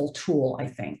powerful tool, I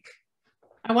think.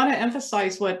 I want to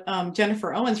emphasize what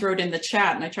Jennifer Owens wrote in the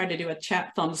chat, and I tried to do a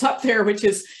chat thumbs up there, which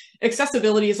is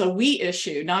accessibility is a we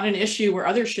issue, not an issue where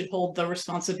others should hold the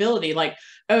responsibility. Like,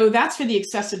 oh, that's for the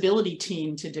accessibility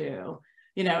team to do,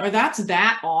 or that's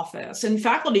that office. And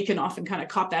faculty can often kind of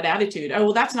cop that attitude. Oh,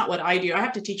 well, that's not what I do. I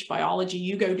have to teach biology.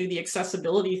 You go do the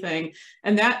accessibility thing.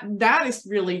 And that is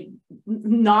really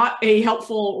not a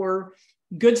helpful or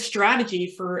good strategy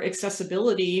for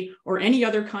accessibility or any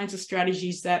other kinds of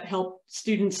strategies that help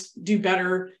students do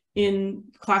better in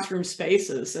classroom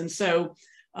spaces. And so,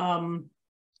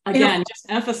 again, just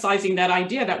emphasizing that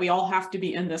idea that we all have to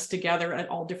be in this together at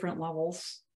all different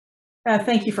levels.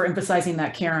 Thank you for emphasizing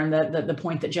that, Karen, the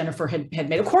point that Jennifer had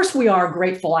made. Of course, we are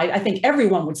grateful. I think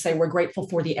everyone would say we're grateful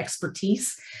for the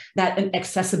expertise that an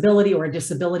accessibility or a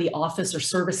disability office or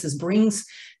services brings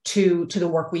to the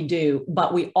work we do,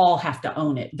 but we all have to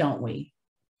own it, don't we?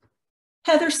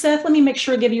 Heather, Seth, let me make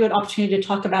sure I give you an opportunity to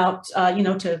talk about,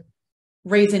 to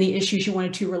raise any issues you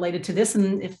wanted to related to this,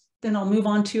 and then I'll move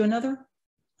on to another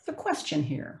question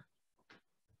here.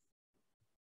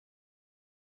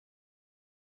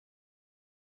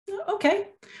 Okay,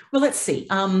 well, let's see.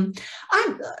 Let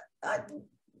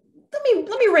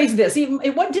me raise this. It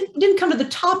didn't come to the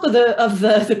top of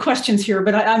the questions here,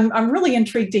 but I'm really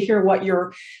intrigued to hear what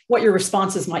your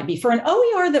responses might be. For an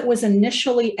OER that was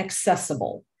initially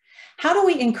accessible, how do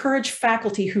we encourage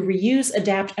faculty who reuse,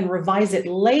 adapt, and revise it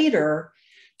later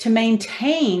to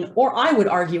maintain, or I would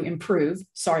argue improve,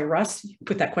 sorry, Russ,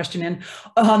 put that question in,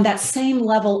 that same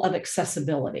level of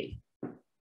accessibility?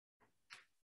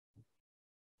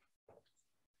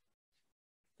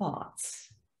 Thoughts?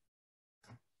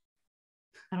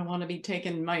 I don't want to be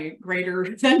taking my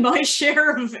greater than my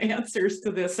share of answers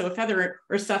to this. So if Heather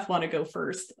or Seth want to go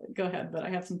first, go ahead, but I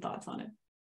have some thoughts on it.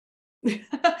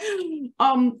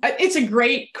 It's a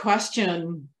great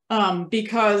question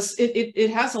because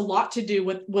it has a lot to do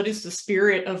with what is the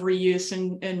spirit of reuse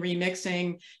and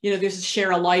remixing. There's a share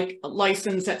alike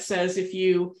license that says if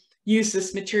you use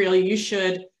this material, you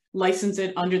should license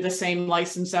it under the same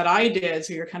license that I did.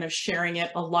 So you're kind of sharing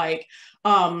it alike.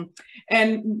 And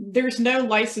there's no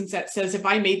license that says if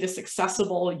I made this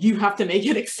accessible, you have to make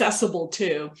it accessible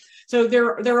too. So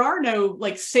there are no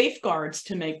safeguards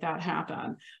to make that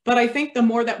happen. But I think the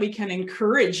more that we can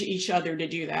encourage each other to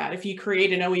do that, if you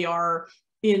create an OER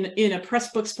in a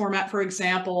Pressbooks format, for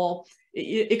example,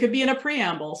 it could be in a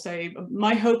preamble. Say,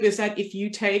 my hope is that if you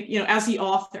take, as the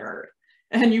author,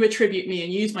 and you attribute me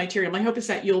and use my material, my hope is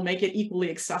that you'll make it equally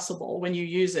accessible when you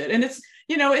use it. And it's,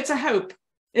 it's a hope.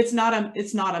 It's not a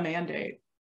mandate.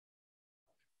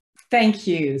 Thank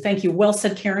you. Thank you. Well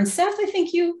said, Karen. Seth, I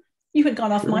think you had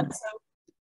gone off mic. So.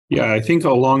 Yeah, I think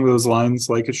along those lines,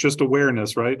 it's just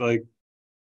awareness, right?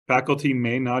 Faculty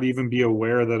may not even be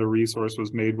aware that a resource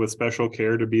was made with special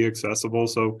care to be accessible.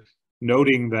 So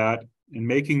noting that and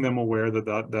making them aware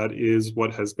that is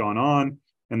what has gone on,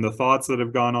 and the thoughts that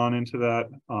have gone on into that,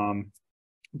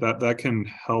 that can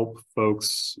help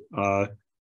folks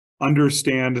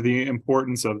understand the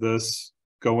importance of this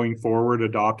going forward,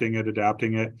 adopting it,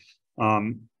 adapting it.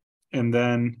 And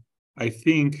then I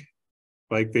think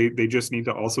they just need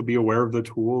to also be aware of the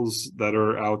tools that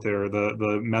are out there,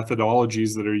 the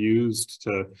methodologies that are used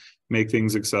to make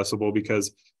things accessible,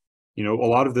 because, a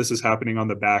lot of this is happening on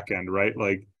the back end, right?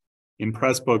 In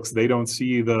Pressbooks, they don't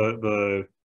see the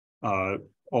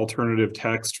alternative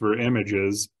text for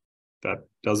images, that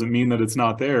doesn't mean that it's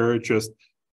not there. It's just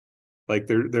like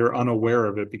they're unaware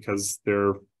of it because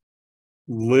they're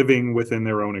living within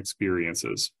their own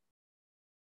experiences.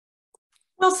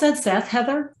 Well said, Seth.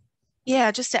 Heather?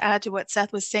 Yeah, just to add to what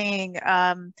Seth was saying,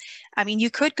 I mean, you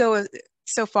could go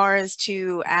so far as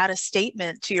to add a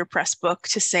statement to your press book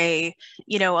to say,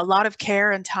 you know, a lot of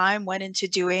care and time went into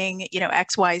doing, you know,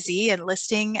 X, Y, Z and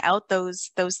listing out those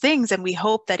things. And we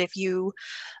hope that if you,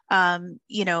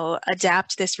 you know,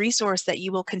 adapt this resource, that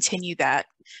you will continue that.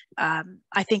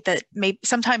 I think that maybe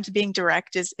sometimes being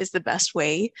direct is the best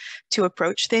way to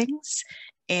approach things.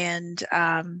 And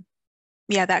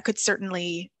yeah, that could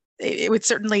certainly, it would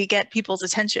certainly get people's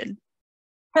attention.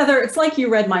 Heather, it's like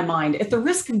you read my mind. At the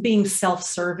risk of being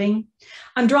self-serving,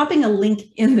 I'm dropping a link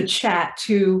in the chat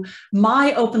to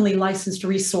my openly licensed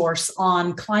resource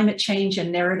on climate change and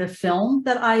narrative film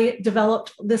that I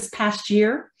developed this past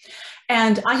year.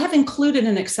 And I have included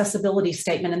an accessibility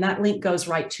statement, and that link goes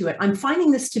right to it. I'm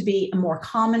finding this to be a more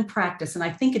common practice, and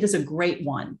I think it is a great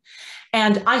one.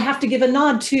 And I have to give a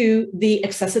nod to the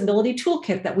accessibility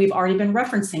toolkit that we've already been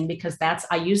referencing, because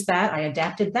I used that, I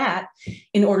adapted that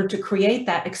in order to create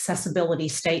that accessibility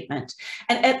statement.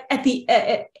 And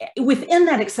within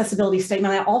that accessibility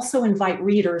statement, I also invite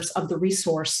readers of the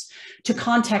resource to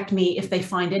contact me if they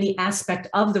find any aspect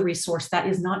of the resource that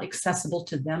is not accessible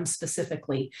to them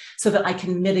specifically, so that I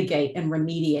can mitigate and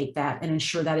remediate that and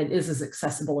ensure that it is as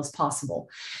accessible as possible.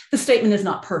 The statement is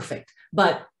not perfect,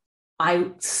 but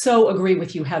I so agree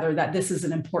with you, Heather, that this is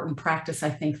an important practice. I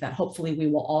think that hopefully we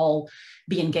will all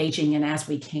be engaging in as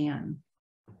we can.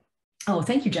 Oh,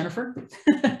 thank you, Jennifer.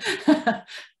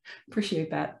 Appreciate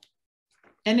that.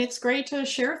 And it's great to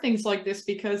share things like this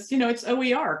because, you know, it's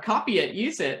OER, copy it,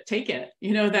 use it, take it,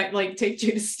 you know, that like take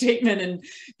Judith's statement and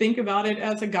think about it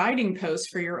as a guiding post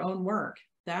for your own work.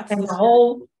 That's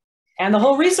and the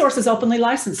whole resource is openly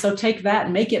licensed. So take that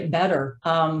and make it better,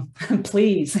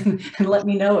 please, and let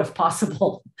me know if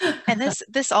possible. And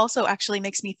this also actually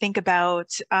makes me think about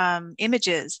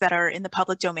images that are in the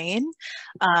public domain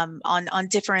on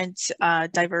different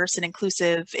diverse and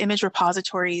inclusive image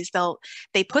repositories.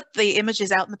 They put the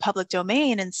images out in the public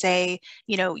domain and say,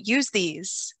 you know, use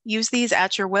these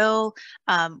at your will.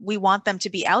 We want them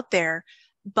to be out there.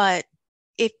 But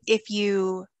if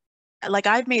you, like,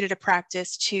 I've made it a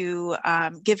practice to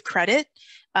give credit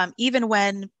even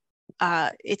when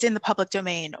it's in the public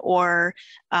domain or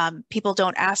people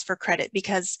don't ask for credit,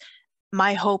 because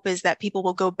my hope is that people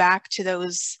will go back to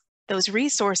those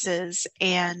resources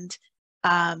and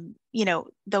you know,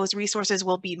 those resources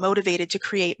will be motivated to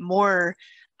create more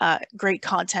great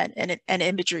content and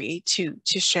imagery to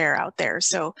share out there.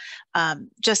 So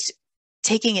just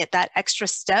taking it that extra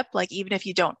step, like even if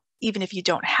you don't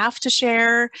have to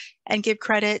share and give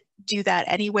credit, do that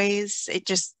anyways. It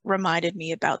just reminded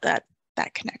me about that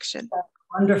connection.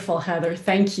 Wonderful, Heather.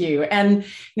 Thank you. And, you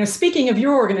know, speaking of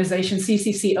your organization,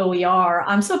 CCC OER,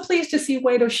 I'm so pleased to see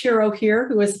Wade Oshiro here,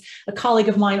 who is a colleague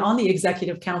of mine on the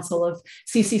executive council of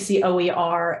CCC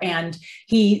OER. And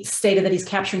he stated that he's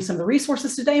capturing some of the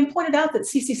resources today and pointed out that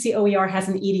CCC OER has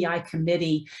an EDI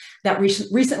committee that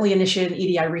recently initiated an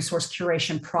EDI resource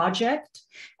curation project,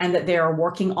 and that they're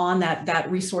working on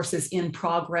that resource is in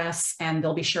progress, and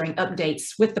they'll be sharing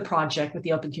updates with the project, with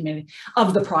the open community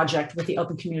of the project, with the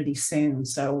open community soon.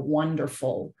 So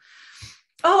wonderful.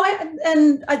 Oh,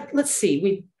 let's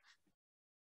see.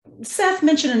 Seth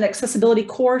mentioned an accessibility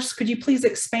course. Could you please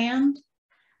expand?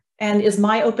 And is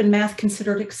My Open Math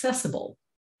considered accessible?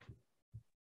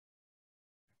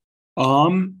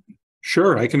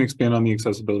 Sure, I can expand on the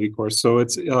accessibility course. So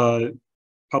it's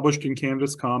published in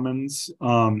Canvas Commons.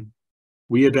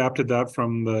 We adapted that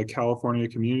from the California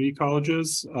community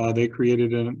colleges. They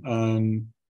created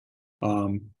an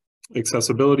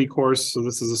accessibility course. So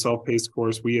this is a self-paced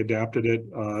course. We adapted it.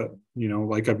 You know,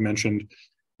 like I've mentioned,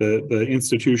 the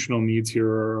institutional needs here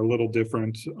are a little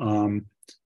different,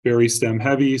 very STEM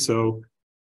heavy. So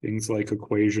things like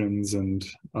equations and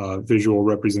visual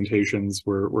representations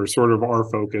were sort of our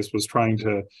focus, was trying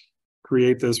to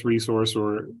create this resource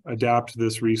or adapt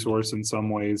this resource in some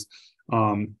ways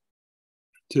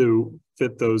to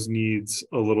fit those needs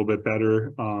a little bit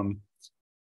better.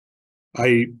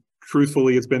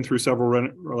 Truthfully, it's been through several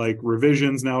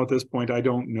revisions now at this point. I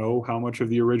don't know how much of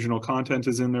the original content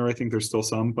is in there. I think there's still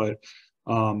some, but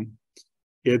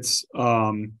it's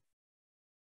an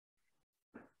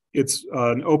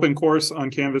open course on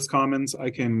Canvas Commons. I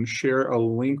can share a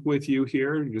link with you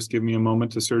here. Just give me a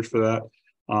moment to search for that.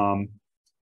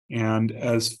 And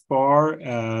as far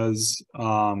as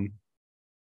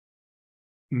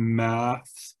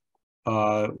math,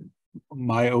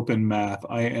 My Open Math,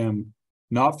 I am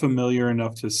not familiar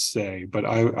enough to say, but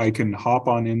I can hop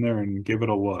on in there and give it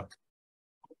a look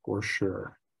for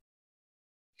sure.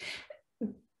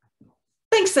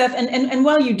 Thanks, Seth. And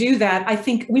while you do that, I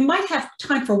think we might have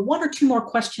time for one or two more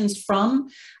questions from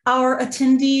our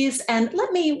attendees. And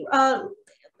let me,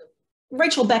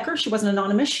 Rachel Becker, she wasn't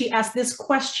anonymous, she asked this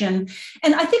question.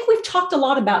 And I think we've talked a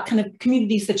lot about kind of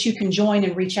communities that you can join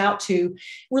and reach out to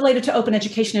related to open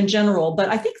education in general. But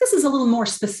I think this is a little more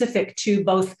specific to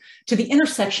both to the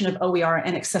intersection of OER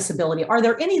and accessibility. Are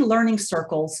there any learning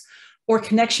circles or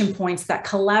connection points that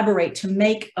collaborate to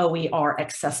make OER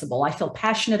accessible? I feel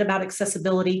passionate about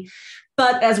accessibility,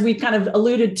 but as we've kind of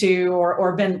alluded to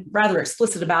or been rather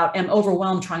explicit about, am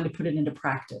overwhelmed trying to put it into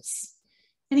practice.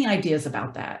 Any ideas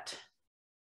about that?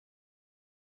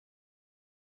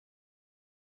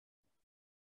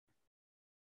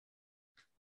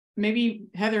 Maybe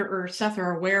Heather or Seth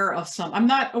are aware of some. I'm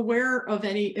not aware of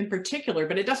any in particular,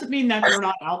 but it doesn't mean that they're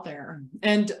not out there.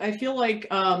 And I feel like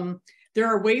there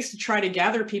are ways to try to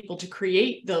gather people to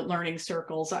create the learning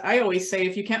circles. I always say,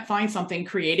 if you can't find something,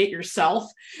 create it yourself.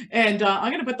 And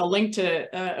I'm going to put the link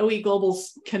to OE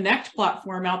Global's Connect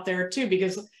platform out there too,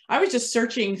 because I was just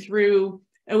searching through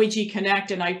OEG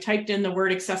Connect and I typed in the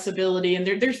word accessibility, and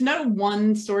there's no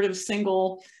one sort of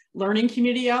single learning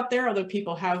community out there, although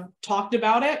people have talked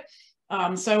about it.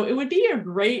 So it would be a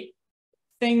great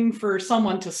thing for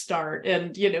someone to start.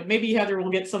 And, you know, maybe Heather will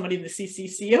get somebody in the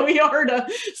CCC OER to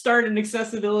start an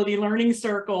accessibility learning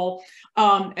circle.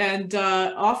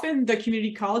 Often the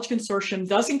Community College Consortium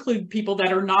does include people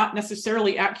that are not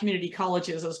necessarily at community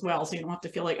colleges as well. So you don't have to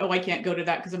feel like, oh, I can't go to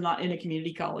that because I'm not in a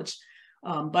community college.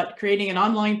 But creating an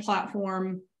online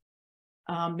platform,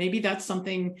 maybe that's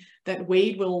something that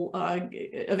Wade will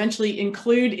eventually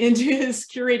include into his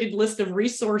curated list of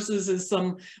resources as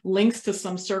some links to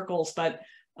some circles. But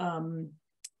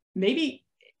maybe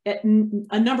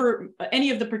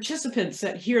any of the participants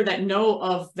that here that know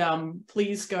of them,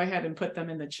 please go ahead and put them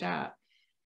in the chat.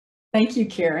 Thank you,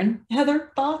 Karen.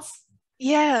 Heather, thoughts?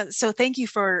 Yeah, so thank you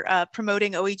for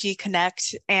promoting OEG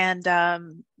Connect and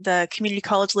the community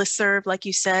college listserv. Like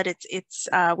you said,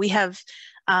 we have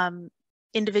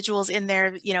individuals in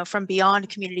there, you know, from beyond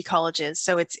community colleges.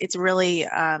 So it's really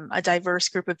a diverse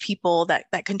group of people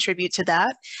that contribute to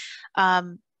that.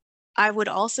 I would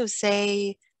also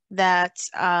say that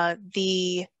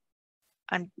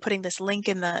I'm putting this link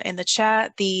in the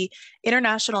chat, the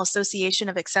International Association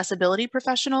of Accessibility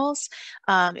Professionals.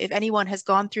 If anyone has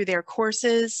gone through their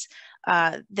courses,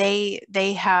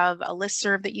 they have a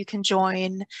listserv that you can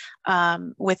join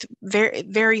with very,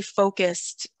 very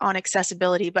focused on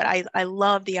accessibility. But I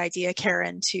love the idea,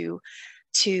 Karen,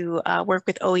 to work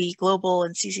with OE Global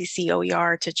and CCC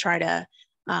OER to try to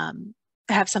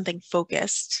have something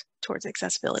focused towards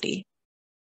accessibility.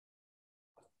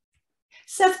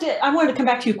 Seth, I wanted to come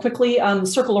back to you quickly,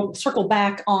 circle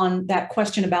back on that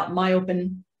question about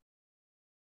MyOpen.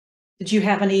 Did you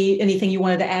have anything you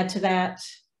wanted to add to that?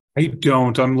 I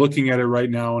don't. I'm looking at it right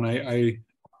now, and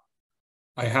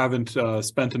I haven't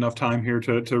spent enough time here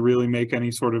to really make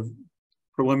any sort of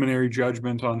preliminary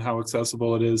judgment on how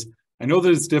accessible it is. I know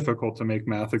that it's difficult to make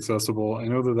math accessible. I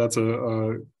know that that's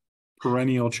a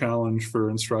perennial challenge for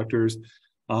instructors.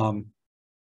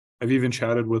 I've even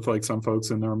chatted with like some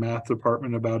folks in our math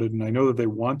department about it, and I know that they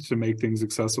want to make things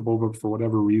accessible, but for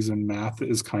whatever reason, math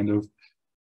is kind of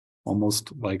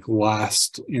almost like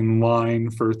last in line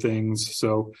for things.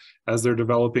 So as they're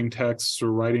developing texts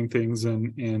or writing things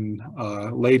in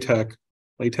LaTeX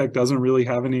doesn't really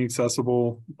have any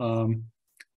accessible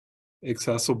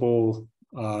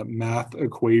math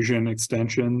equation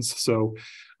extensions. So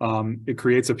it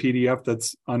creates a PDF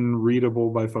that's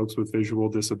unreadable by folks with visual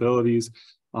disabilities.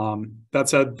 That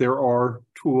said, there are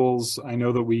tools. I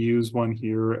know that we use one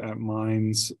here at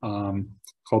Minds called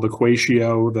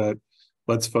Equatio that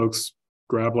lets folks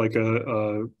grab like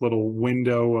a little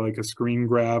window, like a screen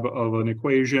grab of an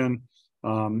equation,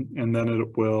 and then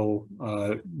it will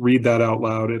read that out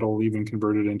loud. It'll even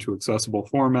convert it into accessible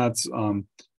formats.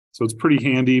 So it's pretty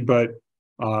handy, but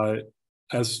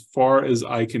as far as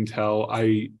I can tell,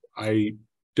 I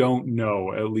don't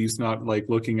know, at least not like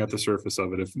looking at the surface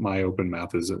of it, if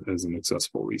MyOpenMath is an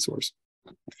accessible resource.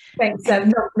 Thanks,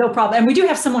 no problem. And we do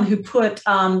have someone who put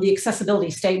the accessibility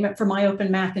statement for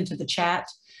MyOpenMath into the chat.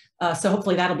 So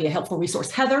hopefully that'll be a helpful resource.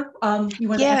 Heather, you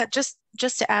want to add?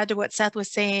 just to add to what Seth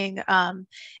was saying,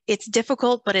 it's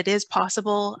difficult, but it is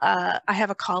possible. I have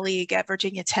a colleague at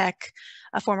Virginia Tech,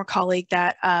 a former colleague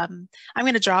that I'm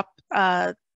going to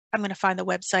find the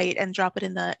website and drop it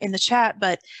in the chat,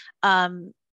 but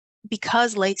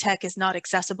because LaTeX is not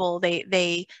accessible,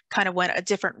 they kind of went a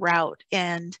different route,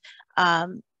 and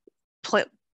put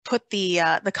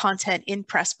the content in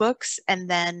Pressbooks and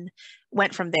then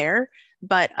went from there.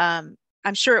 But I'm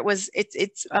sure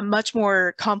it's a much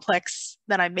more complex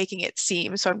than I'm making it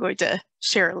seem. So I'm going to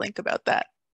share a link about that.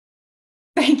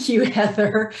 Thank you,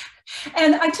 Heather.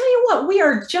 And I tell you what, we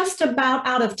are just about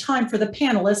out of time for the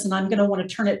panelists, and I'm going to want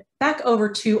to turn it back over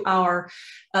to our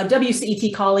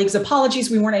WCET colleagues.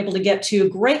 Apologies, we weren't able to get to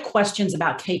great questions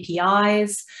about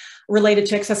KPIs related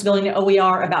to accessibility to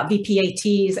OER, about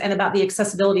VPATs, and about the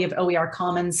accessibility of OER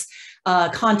Commons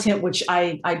content, which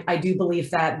I do believe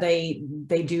that they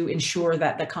do ensure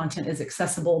that the content is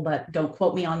accessible, but don't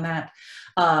quote me on that.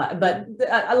 But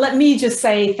let me just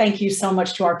say thank you so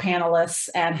much to our panelists,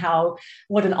 and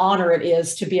what an honor it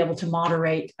is to be able to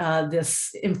moderate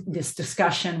this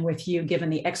discussion with you, given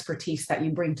the expertise that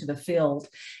you bring to the field,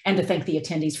 and to thank the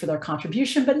attendees for their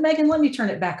contribution. But Megan, let me turn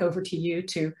it back over to you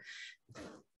to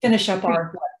finish up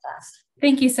our webcast.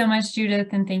 Thank you so much, Judith,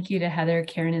 and thank you to Heather,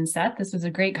 Karen, and Seth. This was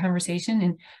a great conversation,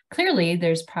 and clearly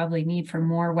there's probably need for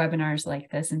more webinars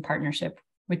like this in partnership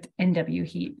with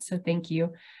NWHeat, so thank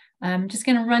you. I'm just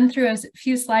going to run through a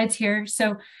few slides here.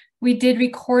 So we did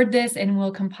record this, and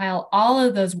we'll compile all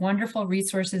of those wonderful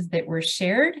resources that were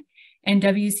shared, and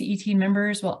WCET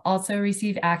members will also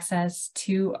receive access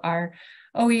to our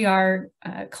OER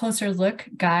Closer Look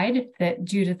guide that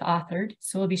Judith authored.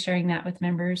 So we'll be sharing that with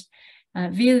members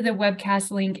via the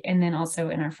webcast link, and then also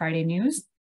in our Friday news.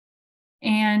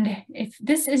 And if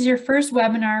this is your first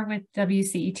webinar with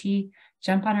WCET,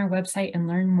 jump on our website and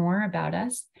learn more about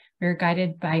us. We're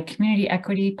guided by community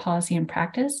equity, policy, and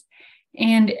practice.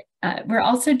 And we're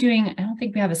also doing, I don't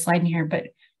think we have a slide in here, but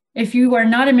if you are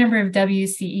not a member of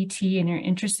WCET and you're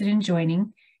interested in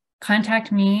joining,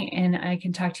 contact me and I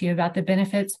can talk to you about the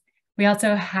benefits. We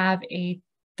also have a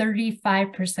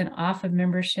 35% off of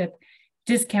membership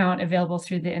discount available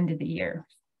through the end of the year.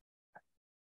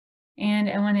 And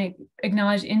I want to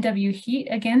acknowledge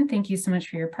NWHeat again. Thank you so much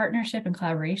for your partnership and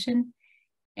collaboration.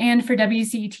 And for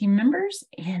WCET members,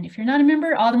 and if you're not a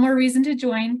member, all the more reason to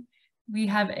join. We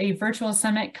have a virtual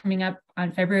summit coming up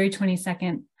on February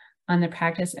 22nd on the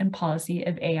practice and policy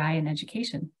of AI in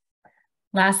education.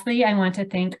 Lastly, I want to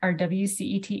thank our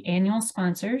WCET annual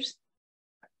sponsors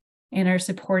and our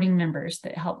supporting members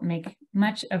that help make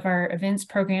much of our events,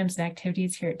 programs, and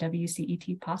activities here at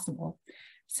WCET possible.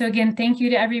 So again, thank you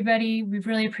to everybody. We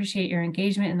really appreciate your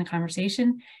engagement in the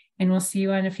conversation, and we'll see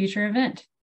you on a future event.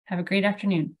 Have a great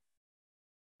afternoon.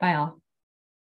 Bye all.